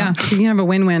else. Yeah. You can have a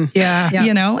win-win. Yeah.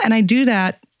 You know, and I do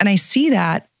that and I see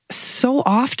that so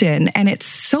often and it's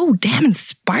so damn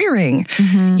inspiring,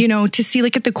 you know, to see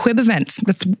like at the Quib events.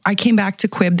 I came back to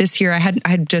Quib this year. I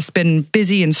had just been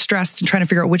busy and stressed and trying to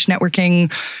figure out which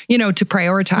networking, you know, to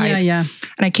prioritize. Yeah.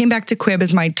 And I came back to Quib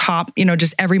as my top, you know,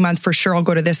 just every month for sure I'll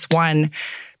go to this one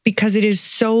because it is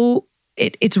so,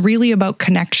 it's really about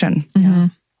connection.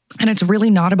 And it's really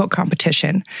not about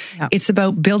competition. Yeah. It's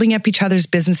about building up each other's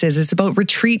businesses. It's about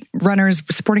retreat runners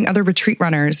supporting other retreat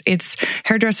runners. It's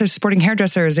hairdressers supporting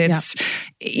hairdressers. It's,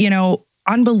 you know,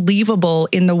 unbelievable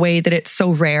in the way that it's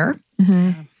so rare.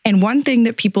 And one thing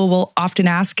that people will often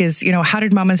ask is, you know, how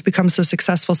did Mamas become so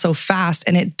successful so fast?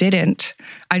 And it didn't.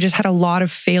 I just had a lot of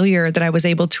failure that I was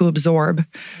able to absorb,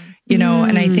 you know,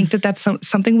 and I think that that's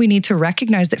something we need to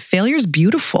recognize that failure is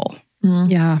beautiful.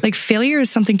 Yeah. Like failure is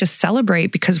something to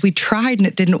celebrate because we tried and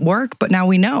it didn't work, but now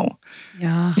we know.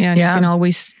 Yeah. You can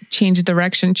always change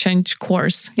direction, change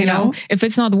course. You know, if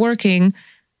it's not working,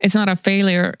 it's not a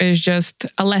failure, it's just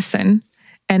a lesson.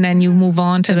 And then you move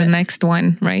on to the next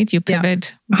one, right? You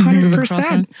pivot.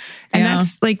 100%. And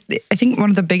that's like, I think one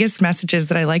of the biggest messages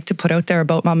that I like to put out there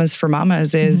about Mamas for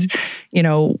Mamas is, you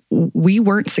know, we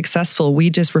weren't successful. We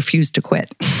just refused to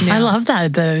quit. I love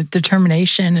that, the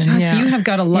determination. And so you have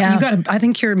got a lot. You got. I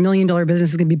think your $1 million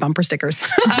business is going to be bumper stickers. You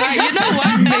know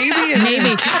what?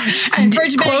 Maybe. And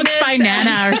fridge quotes by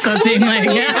Nana or something like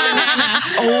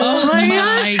that. Oh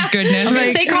my goodness. I'm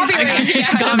going to say copyright.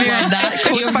 Copyright that.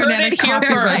 Quotes by Nana.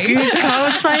 Copyright.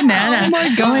 Quotes by Nana. Oh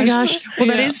my gosh. Well,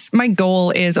 that my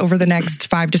goal is over the next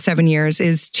 5 to 7 years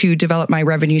is to develop my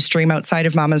revenue stream outside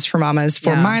of Mamas for Mamas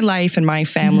for my life and my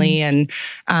family, and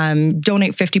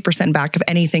donate 50% back of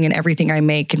anything and everything I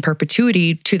make in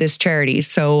perpetuity to this charity.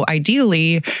 So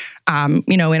ideally, in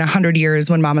 100 years,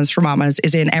 when Mamas for Mamas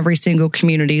is in every single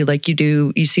community, like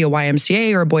you see a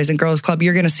YMCA or a Boys and Girls Club,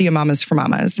 you're going to see a Mamas for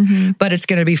Mamas, but it's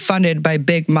going to be funded by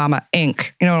Big Mama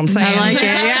Inc. You know what I'm saying? I like it.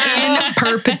 Yeah. In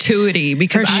perpetuity,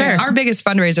 because our biggest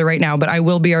fundraiser right now, but I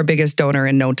will be our biggest donor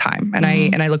in no time. And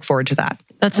I look forward to that.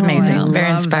 That's amazing.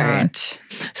 Very inspiring.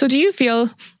 So do you feel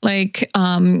like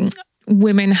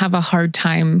women have a hard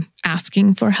time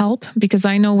asking for help? Because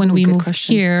I know when we moved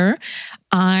here,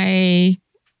 I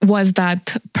was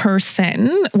that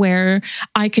person where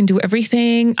I can do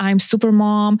everything. I'm super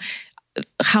mom.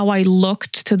 How I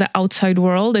looked to the outside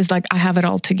world is like I have it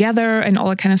all together and all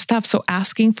that kind of stuff. So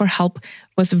asking for help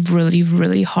was really,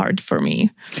 really hard for me.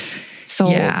 So,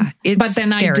 but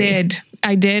then scary.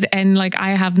 I did. And like, I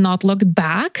have not looked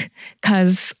back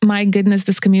because my goodness,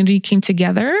 this community came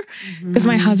together because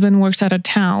my husband works out of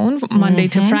town Monday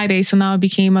to Friday. So now I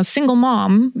became a single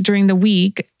mom during the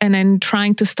week and then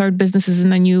trying to start businesses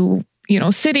in a new,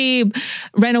 city,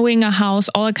 renovating a house,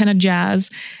 all that kind of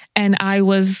jazz. And I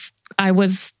was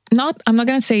not, I'm not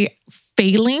going to say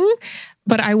failing,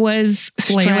 but I was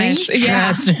stressed.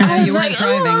 Yeah. I was like,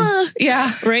 driving.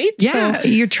 Yeah. Right. Yeah. So,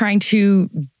 you're trying to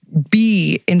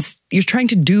you're trying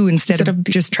to do instead of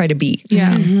just try to be.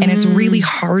 Yeah. And it's really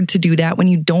hard to do that when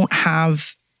you don't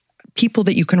have people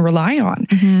that you can rely on.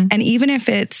 And even if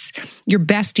it's your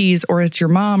besties or it's your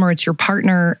mom or it's your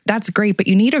partner, that's great. But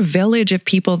you need a village of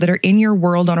people that are in your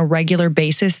world on a regular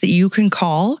basis that you can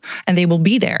call and they will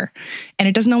be there. And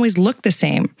it doesn't always look the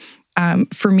same.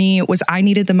 For me, it was I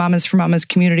needed the Mamas for Mamas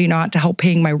community not to help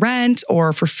paying my rent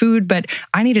or for food, but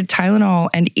I needed Tylenol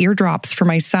and eardrops for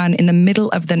my son in the middle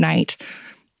of the night.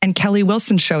 And Kelly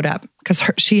Wilson showed up because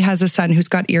she has a son who's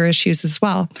got ear issues as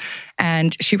well.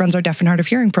 And she runs our deaf and hard of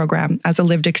hearing program as a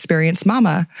lived experience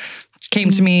mama. She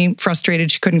came to me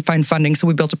frustrated. She couldn't find funding. So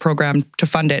we built a program to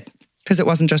fund it because it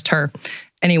wasn't just her.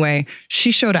 Anyway,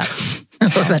 she showed up.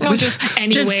 No, just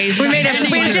anyways. We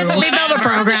built a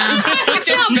program.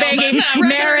 Still begging.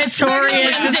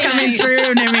 Meritorious is coming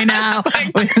through me now.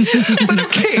 But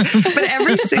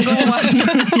every single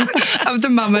one of the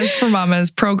Mamas for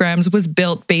Mamas programs was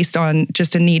built based on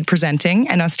just a need presenting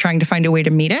and us trying to find a way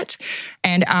to meet it.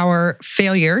 And our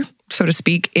failure, so to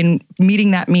speak, in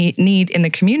meeting that need in the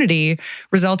community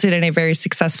resulted in a very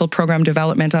successful program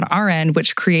development on our end,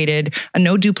 which created a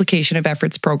no duplication of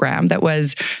efforts program that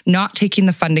was not taking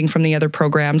the funding from the other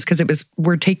programs because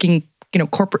we're taking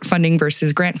corporate funding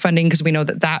versus grant funding because we know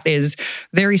that is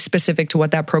very specific to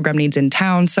what that program needs in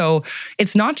town. So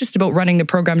it's not just about running the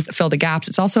programs that fill the gaps.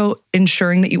 It's also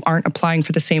ensuring that you aren't applying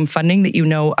for the same funding that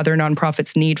other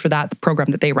nonprofits need for that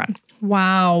program that they run.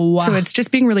 Wow. So it's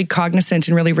just being really cognizant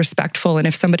and really respectful. And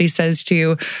if somebody says to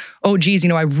you, oh, geez,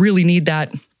 I really need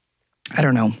that, I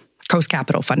don't know, Coast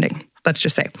Capital funding, let's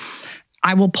just say,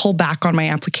 I will pull back on my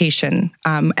application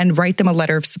and write them a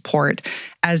letter of support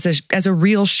as a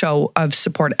real show of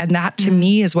support. And that to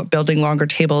me is what building longer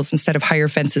tables instead of higher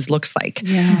fences looks like.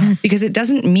 Yeah. Because it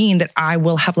doesn't mean that I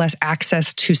will have less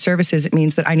access to services. It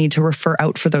means that I need to refer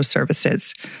out for those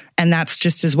services. And that's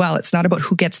just as well. It's not about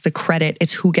who gets the credit.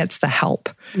 It's who gets the help.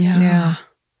 Yeah.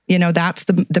 That's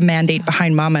the mandate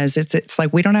behind Mamas. It's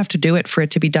like, we don't have to do it for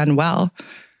it to be done well.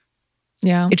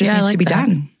 Yeah. It just needs to be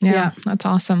done. Yeah. That's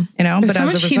awesome. There's but so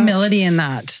much humility in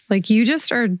that. Like you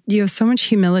have so much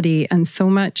humility and so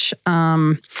much,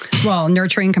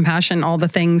 nurturing, compassion, all the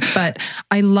things. But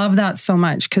I love that so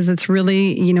much because it's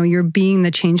really, you're being the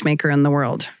change maker in the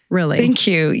world. Really. Thank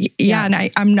you. Yeah. And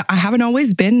I haven't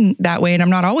always been that way and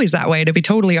I'm not always that way, to be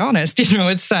totally honest.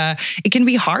 It can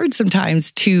be hard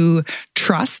sometimes to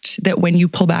trust that when you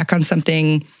pull back on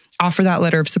something, offer that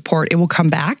letter of support, it will come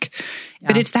back. Yeah.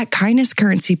 But it's that kindness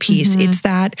currency piece. It's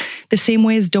that the same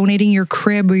way as donating your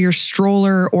crib or your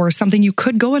stroller or something you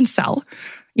could go and sell,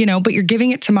 but you're giving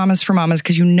it to Mamas for Mamas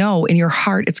because in your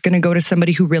heart it's going to go to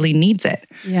somebody who really needs it.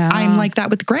 Yeah. I'm like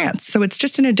that with grants. So it's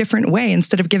just in a different way.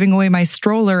 Instead of giving away my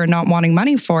stroller and not wanting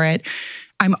money for it,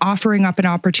 I'm offering up an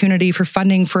opportunity for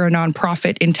funding for a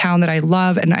nonprofit in town that I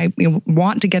love. And I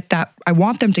want to get that. I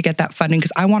want them to get that funding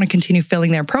because I want to continue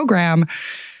filling their program.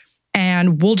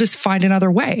 And we'll just find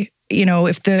another way.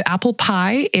 If the apple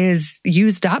pie is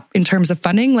used up in terms of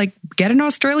funding, like get an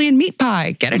Australian meat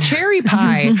pie, get a cherry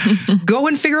pie, go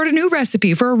and figure out a new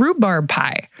recipe for a rhubarb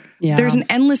pie. Yeah. There's an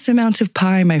endless amount of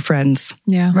pie, my friends.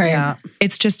 Yeah. Right. Yeah.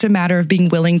 It's just a matter of being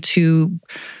willing to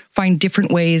find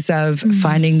different ways of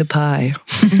finding the pie.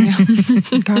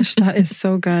 Gosh, that is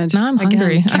so good. Now I'm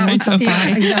hungry. I want some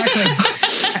pie. Exactly.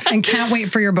 And can't wait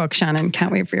for your book, Shannon.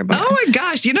 Can't wait for your book. Oh my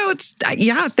gosh.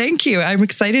 Thank you. I'm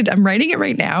excited. I'm writing it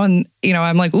right now. And,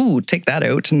 I'm like, ooh, take that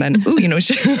out. And then, ooh, no,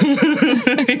 put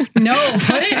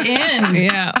it in.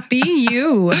 Yeah. Be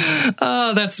you.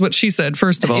 Oh, that's what she said,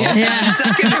 first of all. Yeah.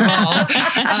 Second of all,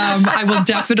 I will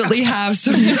definitely have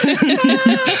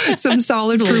some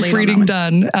solid proofreading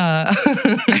done on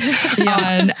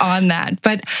that.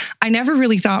 But I never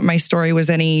really thought my story was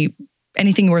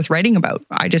anything worth writing about.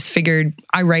 I just figured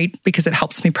I write because it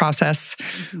helps me process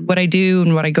what I do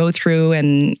and what I go through.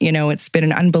 And, it's been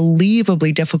an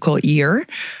unbelievably difficult year,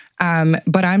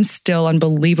 but I'm still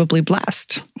unbelievably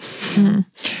blessed.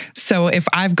 So if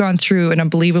I've gone through an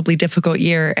unbelievably difficult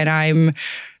year and I'm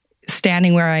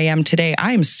standing where I am today,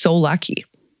 I am so lucky.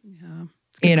 Yeah,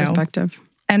 it's a good perspective.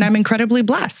 And I'm incredibly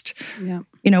blessed. Yeah.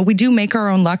 We do make our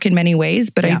own luck in many ways,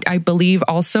 but I believe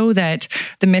also that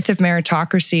the myth of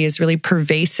meritocracy is really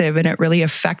pervasive and it really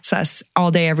affects us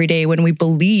all day, every day when we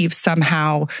believe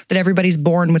somehow that everybody's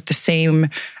born with the same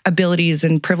abilities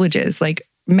and privileges. Like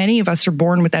many of us are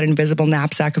born with that invisible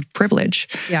knapsack of privilege.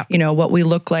 Yeah. What we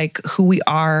look like, who we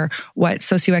are, what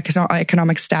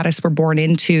socioeconomic status we're born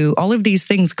into. All of these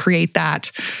things create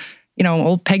that.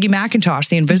 Old Peggy McIntosh,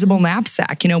 the invisible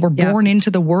knapsack. We're born into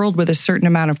the world with a certain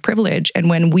amount of privilege. And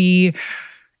when we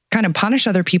kind of punish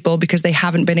other people because they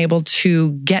haven't been able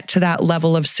to get to that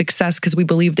level of success because we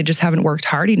believe they just haven't worked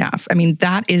hard enough. I mean,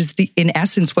 that is in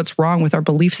essence, what's wrong with our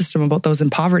belief system about those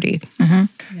in poverty.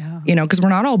 Because we're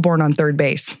not all born on third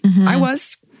base.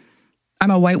 I'm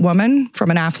a white woman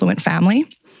from an affluent family.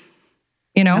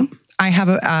 I have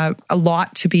a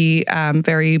lot to be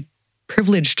very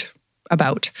privileged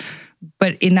about.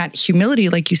 But in that humility,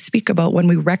 like you speak about, when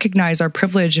we recognize our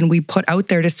privilege and we put out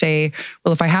there to say,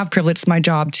 well, if I have privilege, it's my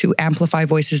job to amplify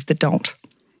voices that don't.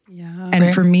 Yeah.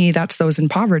 And for me, that's those in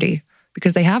poverty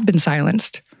because they have been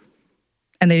silenced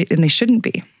and they shouldn't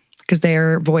be because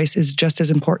their voice is just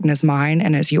as important as mine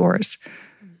and as yours.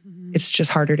 It's just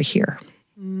harder to hear.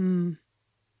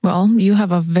 Well, you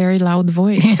have a very loud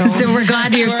voice. So, we're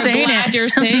glad you're saying it. You're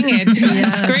saying it.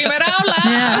 Scream it out loud.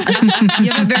 Yeah.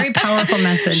 You have a very powerful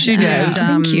message. She does.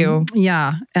 Thank you.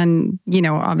 Yeah. And,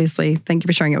 obviously, thank you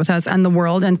for sharing it with us and the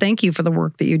world. And thank you for the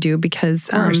work that you do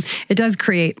because it does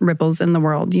create ripples in the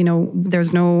world.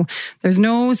 There's no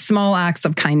small acts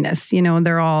of kindness.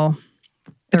 They're all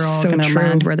going to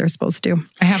land where they're supposed to.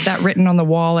 I have that written on the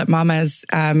wall at Mama's.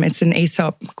 It's an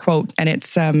Aesop quote, and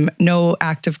it's no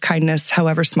act of kindness,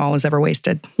 however small, is ever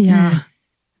wasted. Yeah,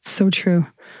 so true.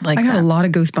 I got a lot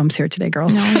of goosebumps here today,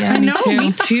 girls. No, yeah,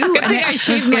 me too. I think I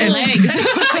shaved my legs.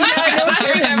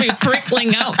 I have me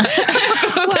prickling out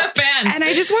the pants. And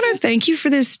I just want to thank you for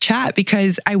this chat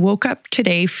because I woke up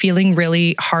today feeling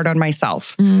really hard on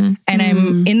myself. And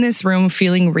I'm in this room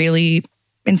feeling really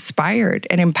inspired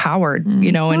and empowered,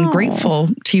 and grateful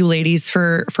to you ladies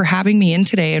for having me in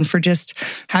today and for just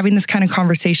having this kind of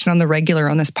conversation on the regular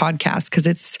on this podcast because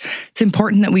it's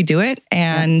important that we do it.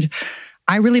 And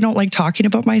I really don't like talking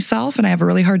about myself and I have a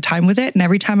really hard time with it. And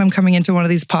every time I'm coming into one of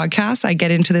these podcasts, I get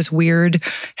into this weird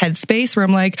headspace where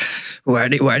I'm like, why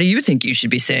do you think you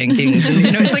should be saying things? And,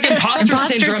 it's like imposter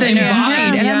syndrome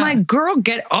embodied. And I'm like, girl,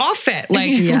 get off it.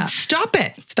 Like, stop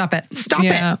it. Stop it. Stop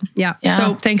it. Yeah.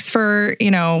 So thanks for,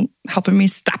 helping me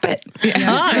stop it.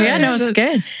 It's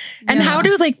good. And how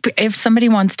do if somebody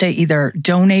wants to either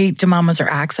donate to Mamas or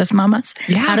access Mamas,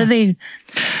 how do they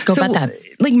go about that?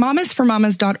 Like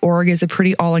mamasformamas.org is a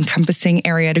pretty all-encompassing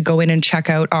area to go in and check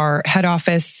out our head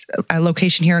office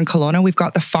location here in Kelowna. We've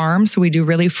got the farm, so we do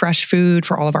really fresh food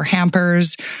for all of our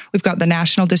hampers. We've got the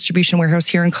national distribution warehouse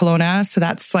here in Kelowna, so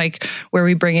that's like where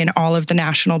we bring in all of the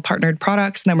national partnered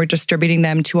products, and then we're distributing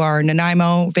them to our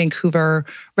Nanaimo, Vancouver,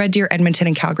 Red Deer, Edmonton,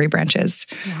 and Calgary branches.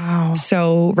 Wow.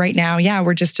 So right now,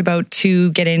 we're just about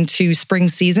to get into spring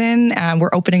season.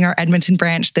 We're opening our Edmonton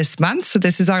branch this month. So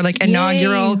this is our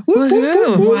inaugural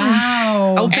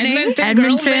Wow. opening.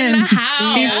 Edmonton. In the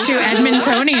house. These two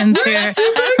Edmontonians here.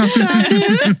 Super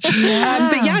excited.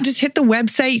 But just hit the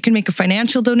website. You can make a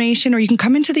financial donation or you can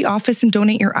come into the office and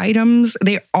donate your items.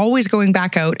 They're always going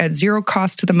back out at zero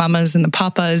cost to the mamas and the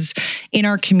papas in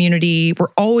our community. We're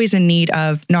always in need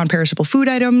of non-perishable food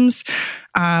items.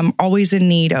 Always in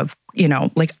need of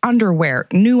like underwear,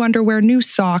 new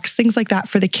socks, things like that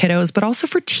for the kiddos, but also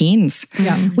for teens.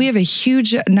 Yeah. We have a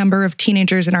huge number of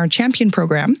teenagers in our champion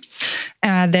program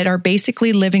that are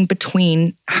basically living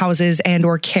between houses and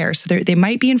or care. So they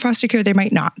might be in foster care, they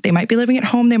might not. They might be living at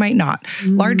home, they might not.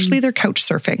 Largely they're couch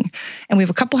surfing. And we have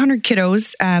a couple hundred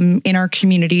kiddos in our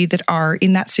community that are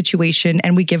in that situation,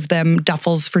 and we give them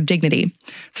duffels for dignity.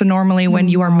 So normally when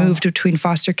you are moved between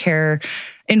foster care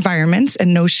environments,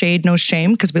 and no shade, no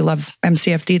shame, because we love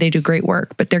MCFD, they do great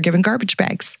work, but they're given garbage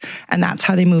bags, and that's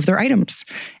how they move their items.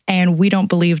 And we don't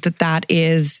believe that that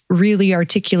is really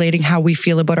articulating how we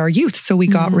feel about our youth. So we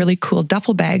got really cool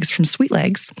duffel bags from Sweet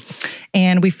Legs,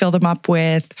 and we fill them up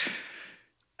with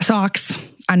socks,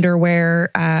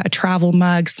 underwear, a travel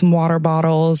mug, some water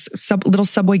bottles. Little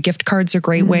Subway gift cards are a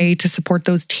great way to support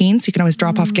those teens. You can always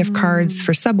drop off gift cards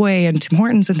for Subway and Tim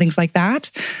Hortons and things like that.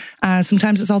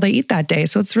 Sometimes it's all they eat that day.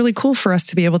 So it's really cool for us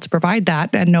to be able to provide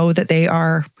that and know that they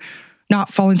are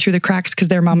not falling through the cracks because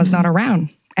their mama's not around.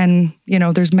 And,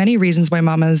 there's many reasons why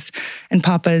mamas and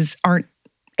papas aren't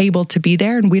able to be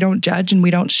there, and we don't judge and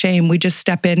we don't shame. We just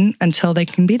step in until they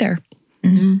can be there.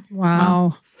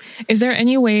 Wow. Is there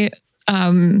any way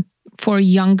for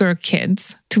younger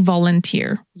kids to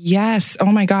volunteer? Yes.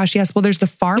 Oh my gosh. Yes. Well, there's the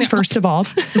farm, first of all.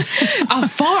 A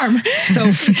farm. So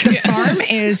the farm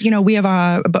is, we have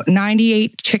about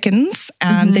 98 chickens,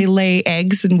 and they lay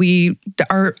eggs, and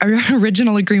our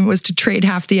original agreement was to trade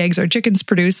half the eggs our chickens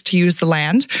produce to use the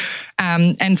land.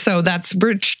 And so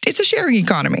it's a sharing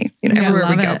economy, everywhere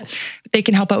we go. They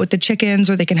can help out with the chickens,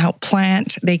 or they can help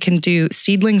plant. They can do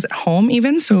seedlings at home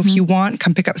even. So if you want,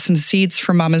 come pick up some seeds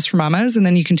for mamas, and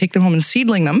then you can take them home and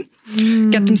seedling them,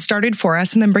 get them started for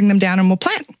us, and then bring them down and we'll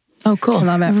plant. Oh, cool. I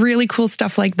love it. Really cool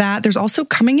stuff like that. There's also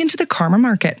coming into the Karma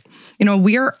Market.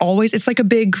 We are always, it's like a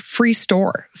big free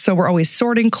store. So we're always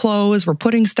sorting clothes. We're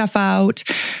putting stuff out.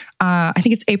 I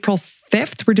think it's April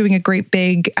 5th. We're doing a great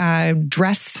big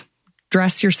dress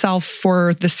yourself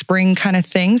for the spring kind of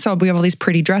thing. So we have all these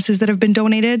pretty dresses that have been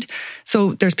donated.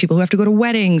 So there's people who have to go to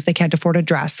weddings. They can't afford a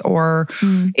dress, or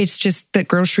it's just that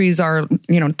groceries are,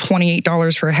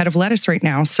 $28 for a head of lettuce right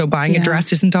now. So buying a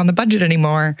dress isn't on the budget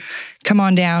anymore. Come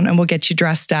on down and we'll get you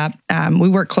dressed up. We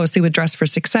work closely with Dress for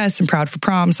Success and Proud for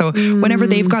Prom. So whenever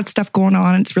they've got stuff going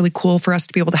on, it's really cool for us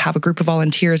to be able to have a group of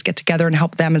volunteers get together and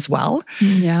help them as well.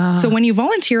 Yeah. So when you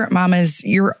volunteer at Mamas,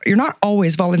 you're not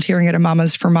always volunteering at a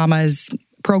Mamas for Mamas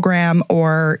program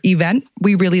or event.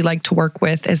 We really like to work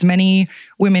with as many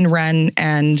women-run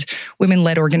and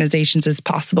women-led organizations as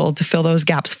possible to fill those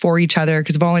gaps for each other.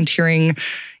 Because volunteering,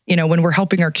 when we're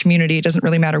helping our community, it doesn't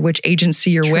really matter which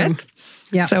agency you're with.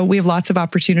 Yeah. So we have lots of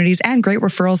opportunities and great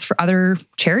referrals for other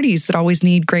charities that always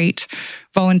need great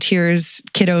volunteers,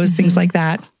 kiddos, things like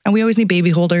that. And we always need baby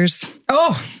holders.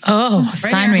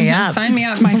 Sign me up. Sign me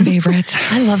up. It's my favorite.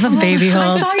 I love a baby hold.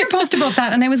 I saw your post about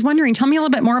that, and I was wondering, tell me a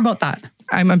little bit more about that.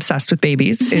 I'm obsessed with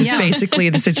babies is basically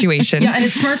the situation. Yeah, and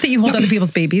it's smart that you hold other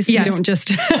people's babies. Yes. You don't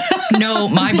just... No,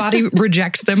 my body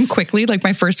rejects them quickly. Like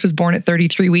my first was born at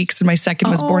 33 weeks and my second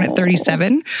was born at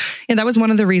 37. And that was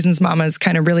one of the reasons Mamas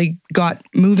kind of really got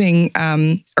moving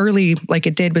early like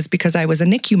it did, was because I was a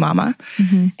NICU mama.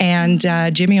 And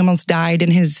Jimmy almost died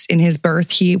in his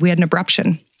birth. We had an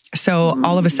abruption. So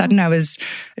all of a sudden I was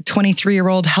a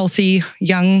 23-year-old healthy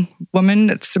young woman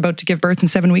that's about to give birth in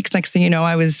 7 weeks. Next thing you know,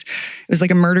 it was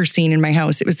like a murder scene in my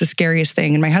house. It was the scariest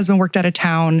thing. And my husband worked out of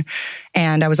town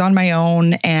and I was on my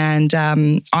own. And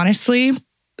honestly,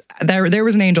 there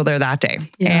was an angel there that day.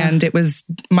 Yeah. And it was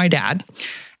my dad.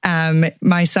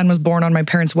 My son was born on my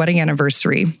parents' wedding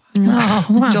anniversary,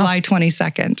 July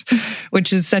 22nd,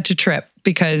 which is such a trip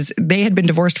because they had been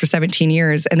divorced for 17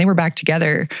 years and they were back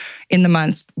together in the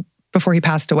month before he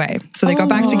passed away. So they got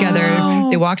back together.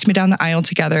 They walked me down the aisle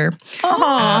together.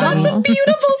 That's a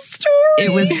beautiful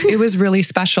story. It was really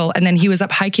special. And then he was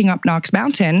up hiking up Knox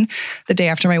Mountain the day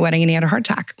after my wedding and he had a heart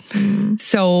attack.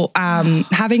 So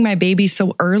having my baby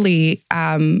so early,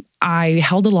 I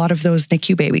held a lot of those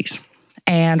NICU babies.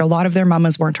 And a lot of their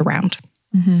mamas weren't around.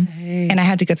 And I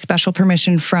had to get special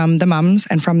permission from the mums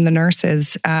and from the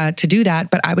nurses to do that.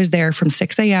 But I was there from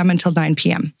 6 a.m. until 9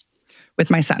 p.m.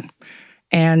 with my son.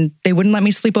 And they wouldn't let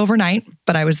me sleep overnight,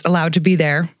 but I was allowed to be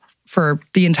there for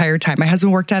the entire time. My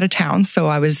husband worked out of town, so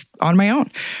I was on my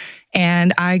own.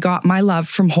 And I got my love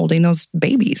from holding those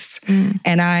babies.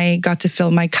 And I got to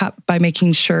fill my cup by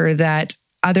making sure that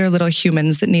other little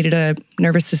humans that needed a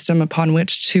nervous system upon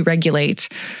which to regulate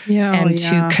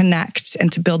to connect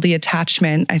and to build the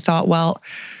attachment. I thought, well,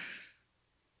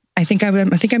 I think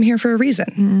I'm here for a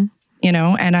reason,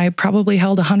 and I probably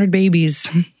held 100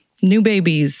 babies, new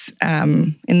babies,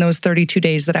 in those 32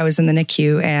 days that I was in the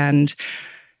NICU. And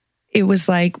it was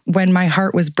like when my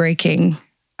heart was breaking,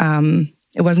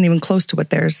 it wasn't even close to what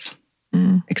theirs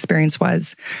experience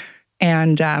was.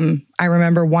 And I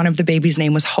remember one of the babies'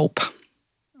 name was Hope.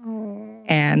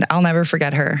 And I'll never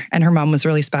forget her. And her mom was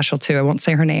really special too. I won't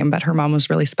say her name, but her mom was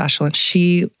really special. And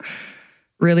she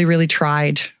really, really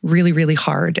tried really, really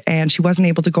hard. And she wasn't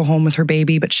able to go home with her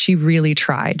baby, but she really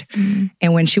tried.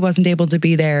 And when she wasn't able to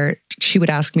be there, she would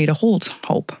ask me to hold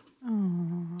Hope.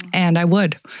 And I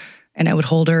would. And I would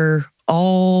hold her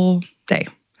all day.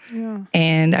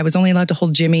 And I was only allowed to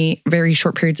hold Jimmy very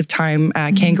short periods of time.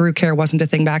 Kangaroo care wasn't a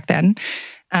thing back then.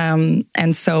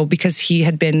 And so because he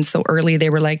had been so early, they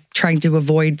were like trying to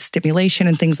avoid stimulation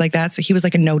and things like that. So he was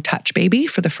like a no-touch baby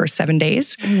for the first 7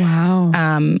 days.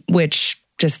 Wow. Which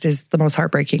just is the most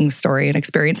heartbreaking story and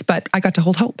experience. But I got to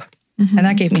hold Hope. And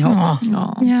that gave me hope.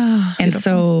 Yeah. And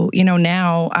so, you know,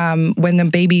 now when the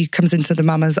baby comes into the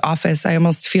mama's office, I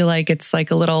almost feel like it's like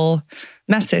a little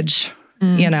message,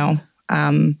 you know,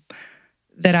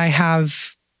 that I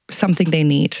have something they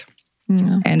need.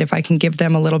 And if I can give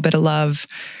them a little bit of love,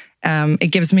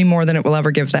 it gives me more than it will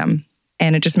ever give them.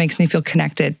 And it just makes me feel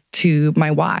connected to my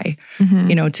why,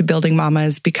 you know, to building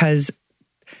mamas, because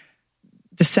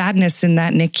the sadness in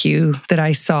that NICU that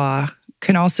I saw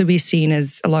can also be seen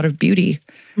as a lot of beauty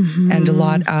and a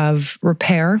lot of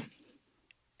repair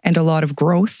and a lot of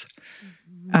growth.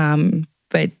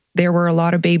 But there were a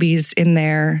lot of babies in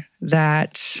there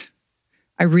that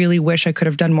I really wish I could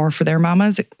have done more for their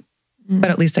mamas,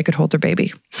 but at least I could hold their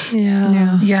baby.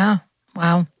 Yeah.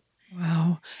 Wow.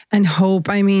 Wow. And hope,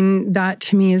 I mean, that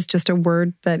to me is just a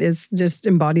word that is just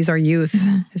embodies our youth.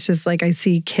 It's just like I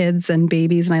see kids and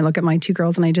babies and I look at my 2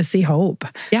 girls and I just see hope.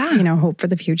 Yeah. You know, hope for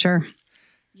the future.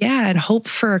 Yeah, and hope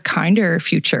for a kinder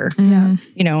future. Yeah.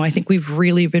 You know, I think we've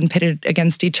really been pitted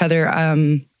against each other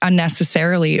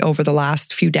unnecessarily over the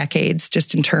last few decades,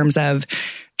 just in terms of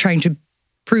trying to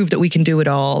prove that we can do it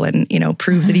all, and, you know,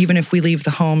 prove that even if we leave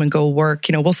the home and go work,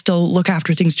 you know, we'll still look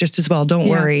after things just as well. Don't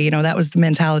worry. You know, that was the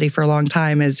mentality for a long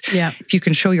time, is if you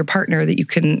can show your partner that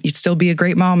you'd still be a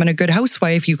great mom and a good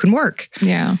housewife, you can work.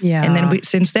 Yeah. And then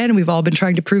since then, we've all been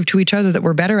trying to prove to each other that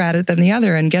we're better at it than the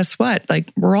other. And guess what?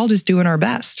 Like, we're all just doing our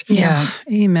best. Yeah.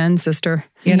 Amen, sister.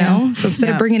 You know? So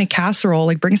instead of bringing a casserole,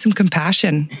 like, bring some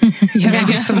compassion.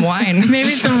 Maybe some wine. Maybe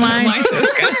some wine.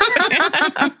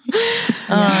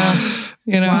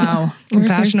 You know, wow.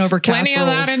 Compassion over casseroles. Plenty of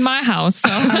that in my house. So.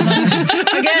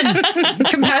 Again,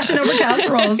 compassion over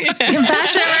casseroles.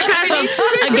 Compassion over casseroles.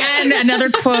 Again,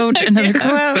 another quote.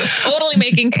 Totally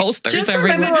making posters. Just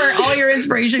remember where all your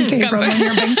inspiration came from when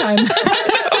you're big time.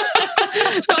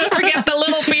 Don't forget the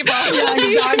little people. Yeah,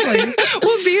 exactly.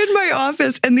 We'll be in my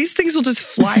office and these things will just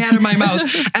fly out of my mouth,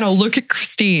 and I'll look at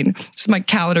Christine, she's my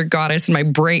calendar goddess, and my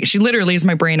brain, she literally is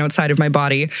my brain outside of my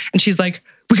body, and she's like,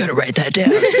 we got to write that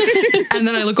down. And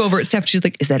then I look over at Steph. She's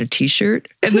like, is that a t-shirt?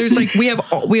 And there's like, we have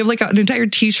like an entire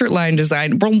t-shirt line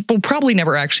design. We'll probably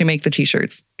never actually make the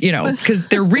t-shirts, you know, because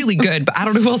they're really good, but I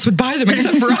don't know who else would buy them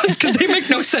except for us, because they make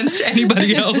no sense to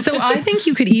anybody else. So I think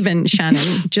you could even, Shannon,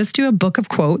 just do a book of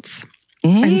quotes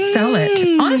and sell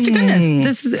it. Honest to goodness.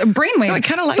 This is a brainwave. No, I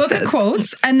kind of like book this. Of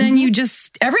quotes. And then you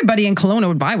just, everybody in Kelowna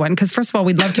would buy one, because first of all,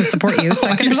 we'd love to support you.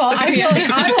 Second of all, I feel like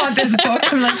I want this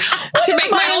book. I'm like, to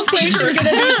make my own t-shirt going to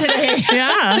be today.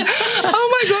 Yeah. Oh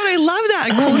my God, I love that.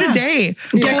 A quote a day.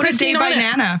 Get Quote Christine a day by on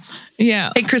it. Nana.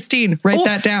 Yeah. Hey, Christine, write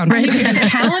that down. And you could do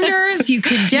calendars. You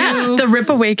could do the rip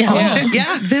away calendar.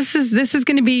 Yeah. This is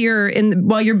going to be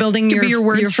while you're building your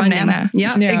words from funding. Nana.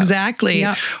 Yeah. Exactly.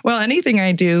 Yeah. Well, anything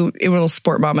I do, it will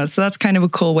support mamas. So that's kind of a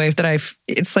cool way that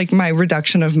it's like my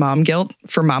reduction of mom guilt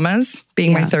for mamas,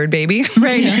 being my third baby.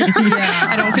 Right.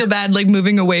 I don't feel bad like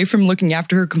moving away from looking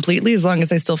after her completely, as long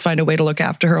as I still find a way to look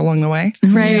after her along the way.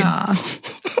 Right. Yeah.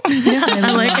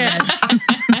 I like it.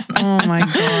 Oh my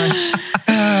gosh.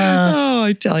 Oh,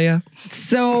 I tell you.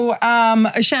 So,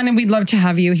 Shannon, we'd love to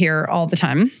have you here all the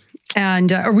time.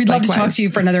 And or we'd love to talk to you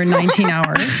for another 19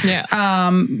 hours.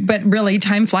 But really,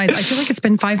 time flies. I feel like it's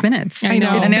been 5 minutes. I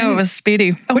know. It was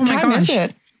speedy. Oh What my time gosh. is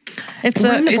it?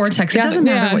 We're in the vortex. It doesn't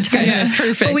matter what time it is.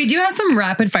 Perfect. But we do have some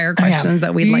rapid fire questions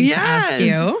that we'd like to ask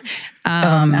you.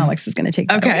 Alex is going to take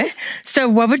that Okay. away. So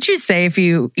what would you say if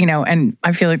you know, and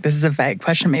I feel like this is a vague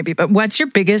question maybe, but what's your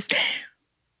biggest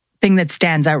thing that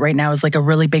stands out right now as like a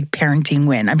really big parenting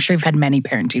win? I'm sure you've had many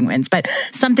parenting wins, but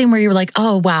something where you were like,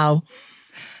 oh, wow.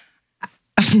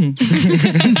 Oh,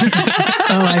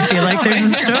 I feel like there's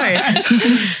a story.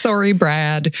 Sorry,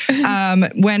 Brad.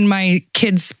 When my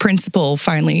kid's principal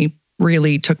finally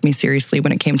really took me seriously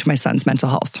when it came to my son's mental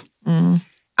health.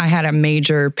 I had a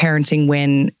major parenting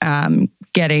win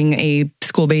getting a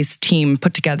school-based team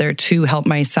put together to help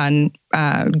my son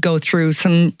go through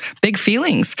some big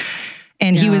feelings.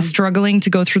 And he was struggling to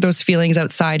go through those feelings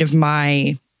outside of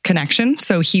my connection.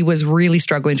 So he was really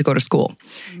struggling to go to school.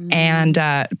 And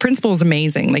the principal is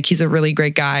amazing. Like, he's a really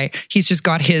great guy. He's just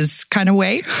got his kind of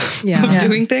way of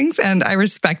doing things. And I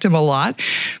respect him a lot.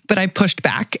 But I pushed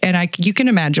back. And you can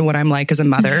imagine what I'm like as a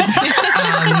mother.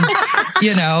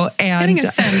 You know, and getting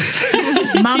a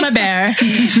sense. Mama bear.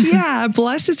 Yeah,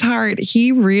 bless his heart.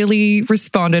 He really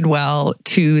responded well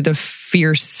to the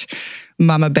fierce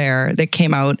mama bear that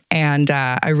came out. And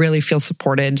I really feel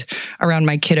supported around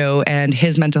my kiddo and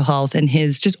his mental health and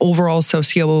his just overall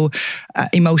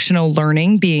socio-emotional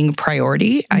learning being a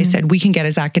priority. I said, we can get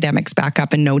his academics back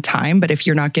up in no time, but if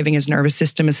you're not giving his nervous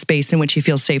system a space in which he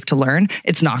feels safe to learn,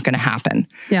 it's not going to happen.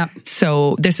 Yeah.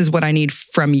 So this is what I need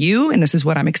from you, and this is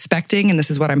what I'm expecting, and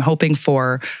this is what I'm hoping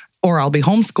for, or I'll be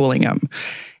homeschooling him.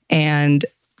 And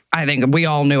I think we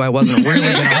all knew I wasn't really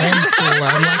going to homeschool him.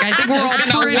 Like, I think we're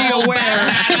all pretty aware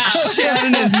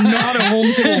Shannon is not a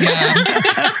homeschool man.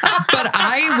 But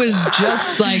I was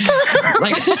just like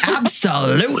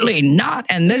absolutely not.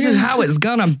 And this is how it's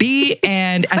gonna be.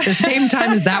 And at the same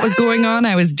time as that was going on,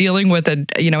 I was dealing with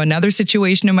another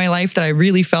situation in my life that I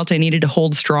really felt I needed to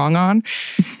hold strong on.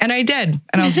 And I did.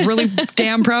 And I was really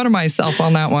damn proud of myself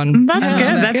on that one. That's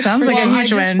good. That sounds like a huge I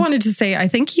just win. wanted to say, I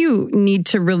think you need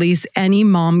to release any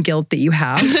mom guilt that you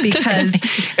have, because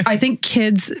I think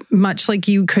kids, much like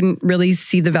you couldn't really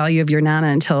see the value of your Nana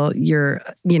until you're,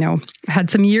 had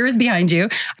some years behind you.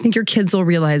 I think your kids will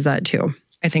realize that too.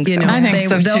 I think so. I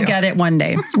think they'll get it one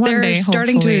day. They're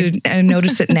starting to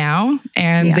notice it now.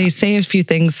 And they say a few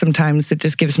things sometimes that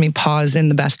just gives me pause in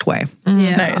the best way.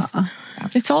 Yeah. Nice.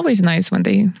 It's always nice when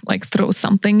they like throw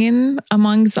something in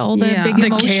amongst all the big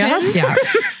emotions. Chaos? Yeah.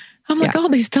 I'm like,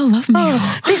 they still love me.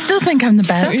 They still think I'm the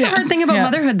best. That's the hard thing about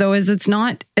motherhood, though, is it's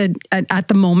not at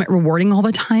the moment rewarding all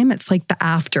the time. It's like the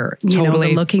after, you know,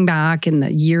 the looking back and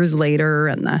the years later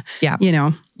and the,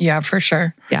 Yeah, for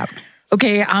sure. Yeah.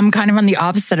 Okay, I'm kind of on the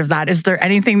opposite of that. Is there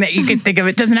anything that you could think of?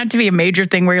 It doesn't have to be a major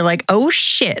thing where you're like, oh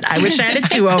shit, I wish I had a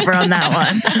do-over on that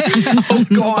one. Oh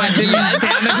God,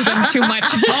 Damage them too much.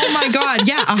 Oh my God,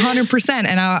 yeah, 100%.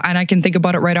 And I can think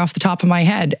about it right off the top of my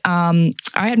head. I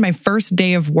had my first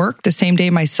day of work the same day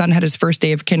my son had his first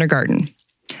day of kindergarten.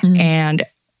 And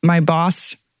my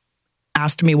boss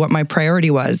asked me what my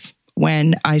priority was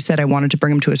when I said I wanted to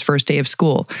bring him to his first day of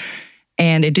school.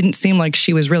 And it didn't seem like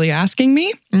she was really asking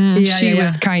me. She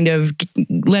was kind of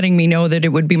letting me know that it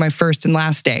would be my first and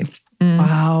last day.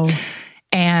 Wow.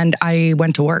 And I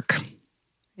went to work.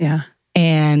 Yeah.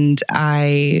 And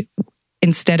I,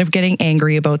 instead of getting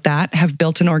angry about that, have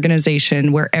built an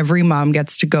organization where every mom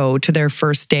gets to go to their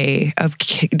first day of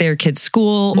their kid's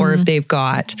school, or if they've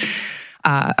got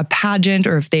a pageant,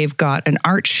 or if they've got an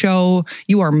art show.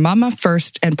 You are mama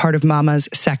first and part of mama's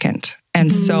second.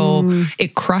 And so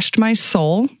it crushed my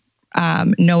soul,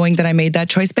 knowing that I made that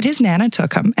choice. But his Nana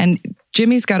took him. And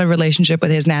Jimmy's got a relationship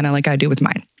with his Nana like I do with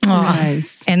mine. Oh,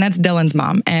 nice. And that's Dylan's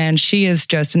mom. And she is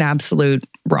just an absolute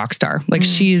rock star. Like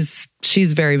she's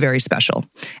very, very special.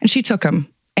 And she took him.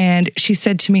 And she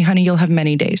said to me, honey, you'll have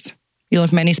many days. You'll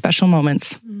have many special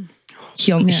moments.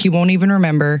 He won't even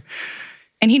remember.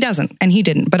 And he doesn't. And he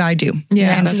didn't. But I do.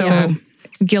 Yeah. And so...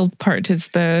 guilt part is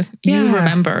you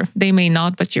remember. They may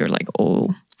not, but you're like,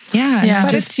 oh. Yeah.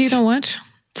 But it's, you know what?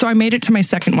 So I made it to my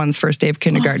second one's first day of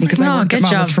kindergarten because I worked at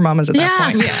Mamas for Mamas at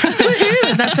that point.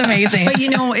 Yeah. That's amazing. But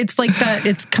it's like that,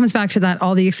 it comes back to that,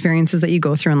 all the experiences that you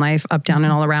go through in life, up, down,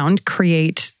 and all around,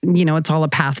 create, it's all a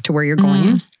path to where you're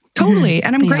going. Totally.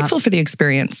 And I'm grateful for the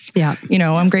experience. Yeah.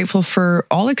 I'm grateful for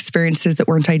all experiences that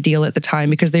weren't ideal at the time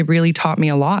because they really taught me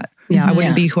a lot. Yeah. I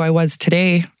wouldn't be who I was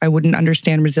today. I wouldn't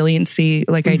understand resiliency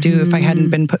like I do if I hadn't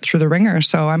been put through the ringer.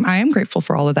 So I am grateful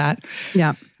for all of that.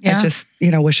 Yeah. I just,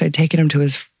 wish I'd taken him to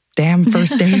his damn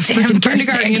first day of freaking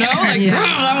kindergarten,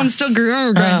 that one still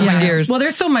grinds my gears. Well,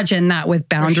 there's so much in that with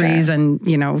boundaries and,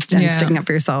 and sticking up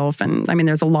for yourself. And I mean,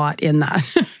 there's a lot in that.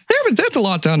 That's a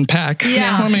lot to unpack.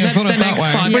 Yeah. Let me put it that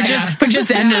way. We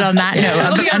just ended on that note.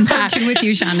 That'll be on part 2 with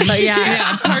you, Shannon. But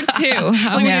part 2.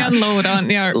 How we unload on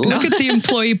your... Look at the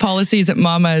employee policies at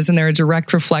Mama's, and they're a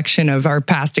direct reflection of our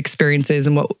past experiences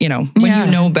and what, when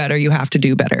you know better, you have to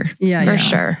do better. Yeah, for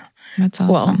sure. That's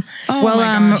awesome.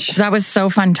 That was so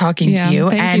fun talking to you.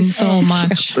 Thank you so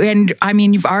much. And I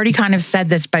mean, you've already kind of said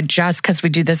this, but just because we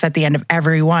do this at the end of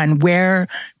every one, where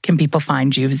can people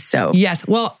find you? So yes,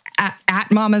 well, at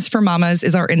Mamas for Mamas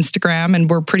is our Instagram, and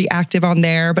we're pretty active on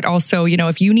there. But also,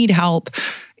 if you need help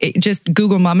just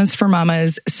Google Mamas for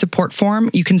Mamas support form.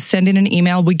 You can send in an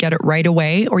email. We get it right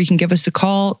away. Or you can give us a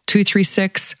call,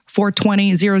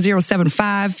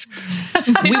 236-420-0075.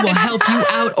 We will help you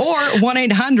out. Or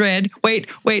 1-800. Wait,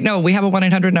 no, we have a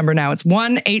 1-800 number now. It's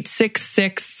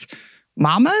 1-866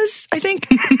 Mamas, I think.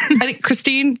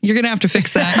 Christine, you're going to have to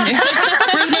fix that.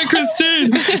 Where's my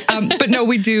Christine? But no,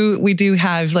 we do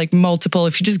have like multiple,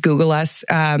 if you just Google us,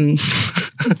 Google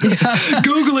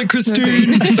it, Christine. Sorry,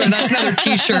 that's another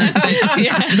t-shirt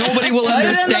that nobody will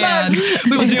understand.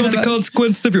 We will deal with the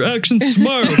consequences of your actions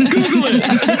tomorrow. Google it.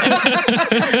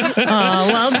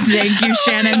 Oh, well, thank you,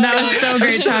 Shannon. That was so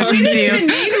great talking to you. We didn't even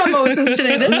need mimosas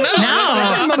today. This is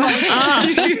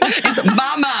It's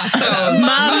Mamasos.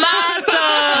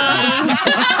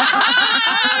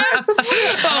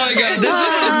 Oh my God. This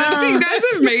you guys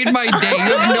have made my day. You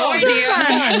have no idea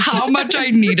how much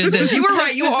I needed this. You were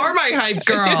right. You are my hype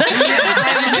girl.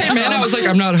 I came in, I was like,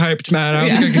 I'm not hyped, man. I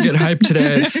don't think I can get hyped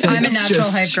today. I'm a natural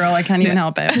hype girl. I can't even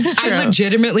help it. I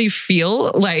legitimately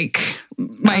feel like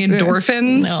my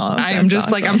endorphins. I'm just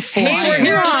awesome. Like, I'm flying. Hey, we're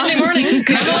here on Monday mornings.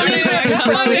 Come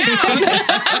on down.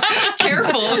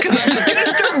 Careful, because I'm just going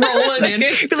to start rolling in.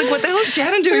 Be like, what the hell is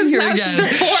Shannon doing here again?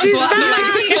 She's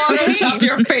Photoshop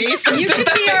your face. You could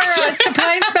be our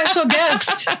surprise special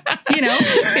guest. You know?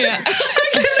 Yeah. I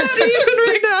cannot even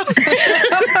right now.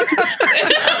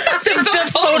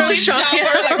 the Photoshop.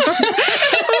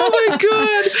 Oh my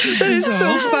God. That is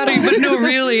so funny. But no,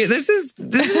 really, this has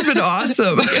been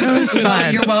awesome.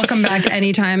 You're welcome back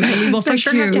anytime. And we will for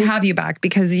sure have to have you back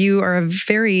because you are a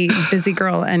very busy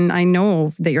girl. And I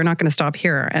know that you're not going to stop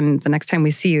here. And the next time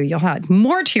we see you, you'll have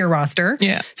more to your roster.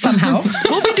 Yeah. Somehow.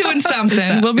 We'll be doing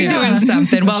something. Well,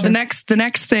 the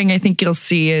next thing I think you'll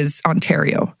see is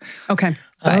Ontario. Okay.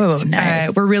 But,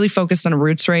 nice. We're really focused on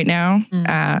roots right now.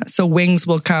 So wings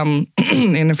will come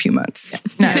in a few months.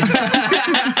 Nice.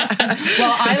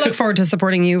 Well, I look forward to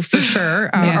supporting you for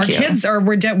sure. Our kids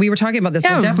we were talking about this.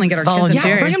 We'll definitely get our kids.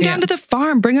 Yeah, bring them down to the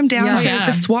farm. Bring them down to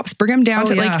the swaps. Bring them down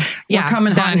to we're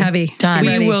coming hot and heavy. Done.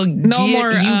 We will no get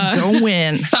more you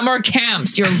going. Summer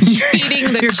camps. You're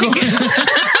feeding the chickens.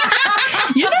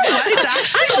 You know what? It's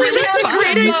actually really fun.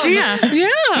 Great idea.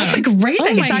 Yeah. It's a great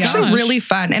idea. It's actually really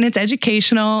fun and it's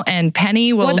educational and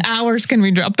Penny will... What hours can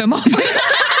we drop them off? You know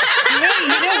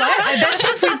what? I bet you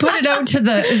if we put it out to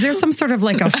is there some sort of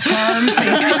like a farm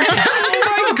Facebook?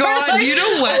 Oh my God. You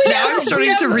know what? Now I'm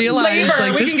starting to realize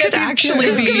this could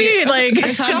actually be like a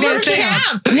summer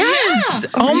camp. Yes. Yeah.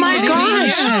 Oh my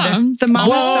gosh. Yeah. The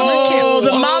Mama Summer Camp.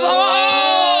 The Mama.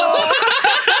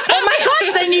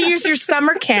 Then you use your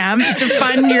summer camp to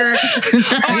fund your...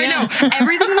 I know.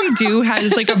 Everything we do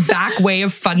has like a back way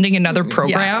of funding another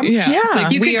program. Yeah.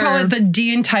 Like you could call it the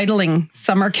de-entitling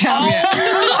summer camp. Oh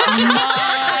my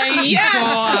God.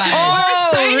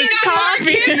 We're signing up our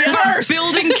kids first.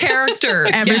 Building character.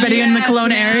 Everybody in the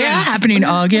Kelowna area, happening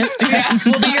August.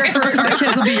 We'll be your first. Our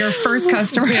kids will be your first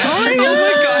customer. Oh my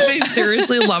gosh, I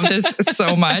seriously love this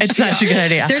so much. It's such a good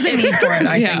idea. There's a need for it,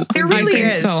 I think. There really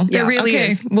is. So. There really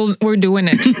is. We're doing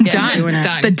it. Done.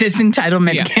 The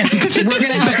disentitlement camp. We're going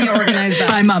to help you organize that.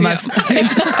 By mamas.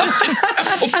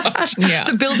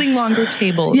 The building longer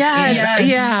tables. Yes.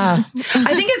 Yeah.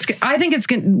 I think it's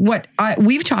what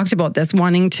we've talked about this,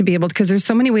 wanting to be able to, because there's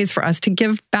so many ways for us to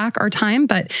give back our time,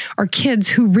 but our kids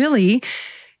who really,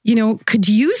 could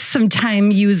use some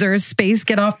time users space,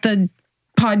 get off the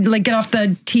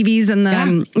TVs and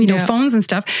the phones and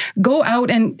stuff, go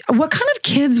out and what kind of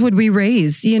kids would we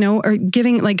raise, or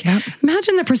giving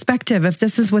imagine the perspective if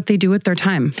this is what they do with their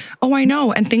time. Oh, I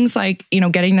know. And things like,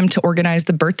 getting them to organize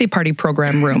the birthday party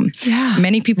program room. Yeah.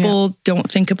 Many people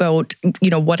don't think about,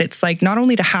 what it's like, not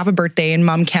only to have a birthday and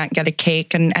mom can't get a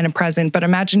cake and a present, but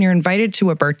imagine you're invited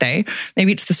to a birthday.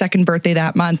 Maybe it's the second birthday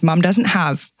that month. Mom doesn't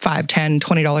have $5, $10,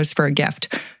 $20 for a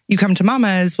gift. You come to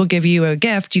Mama's, we'll give you a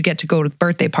gift. You get to go to the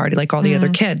birthday party like all the other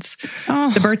kids. Oh.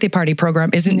 The birthday party program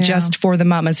isn't just for the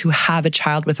mamas who have a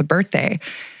child with a birthday.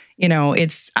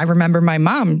 I remember my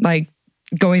mom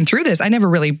going through this. I never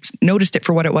really noticed it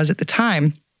for what it was at the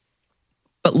time.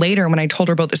 But later when I told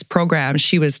her about this program,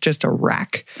 she was just a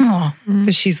wreck.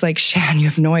 Because she's like, Shan, you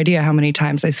have no idea how many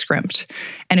times I scrimped.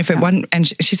 And if it wasn't, and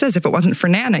she says, if it wasn't for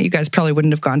Nana, you guys probably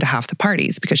wouldn't have gone to half the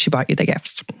parties because she bought you the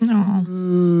gifts.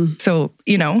 So,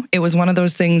 it was one of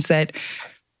those things that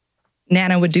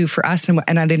Nana would do for us and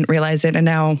I didn't realize it. And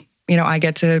now, I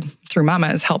get to, through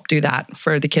Mama's, help do that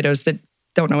for the kiddos that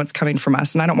don't know what's coming from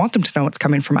us. And I don't want them to know what's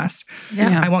coming from us.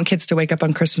 Yeah. I want kids to wake up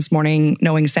on Christmas morning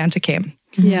knowing Santa came.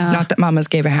 Yeah. Not that Mama's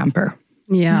gave a hamper.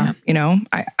 Yeah. You know,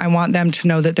 I want them to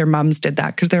know that their moms did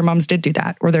that because their moms did do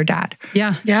that, or their dad.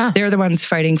 Yeah. Yeah. They're the ones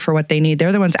fighting for what they need.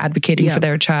 They're the ones advocating for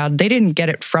their child. They didn't get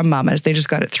it from mamas. They just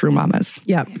got it through mamas.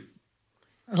 Yeah.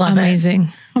 Love Amazing. it.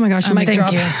 Oh my gosh, mic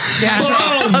drop. You. Yeah.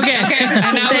 Whoa. Okay.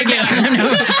 And now we're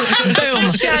good.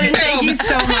 Boom. Shannon, thank you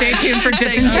so much. Stay tuned for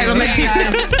disentitlement.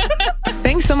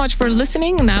 Thanks so much for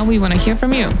listening. Now we want to hear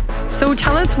from you. So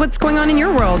tell us what's going on in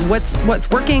your world. What's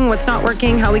working, what's not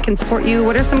working, how we can support you.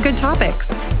 What are some good topics?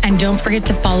 And don't forget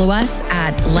to follow us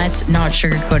at Let's Not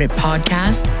Sugarcoat It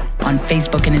Podcast on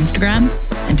Facebook and Instagram.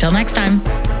 Until next time.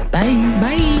 Bye.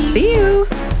 Bye. See you.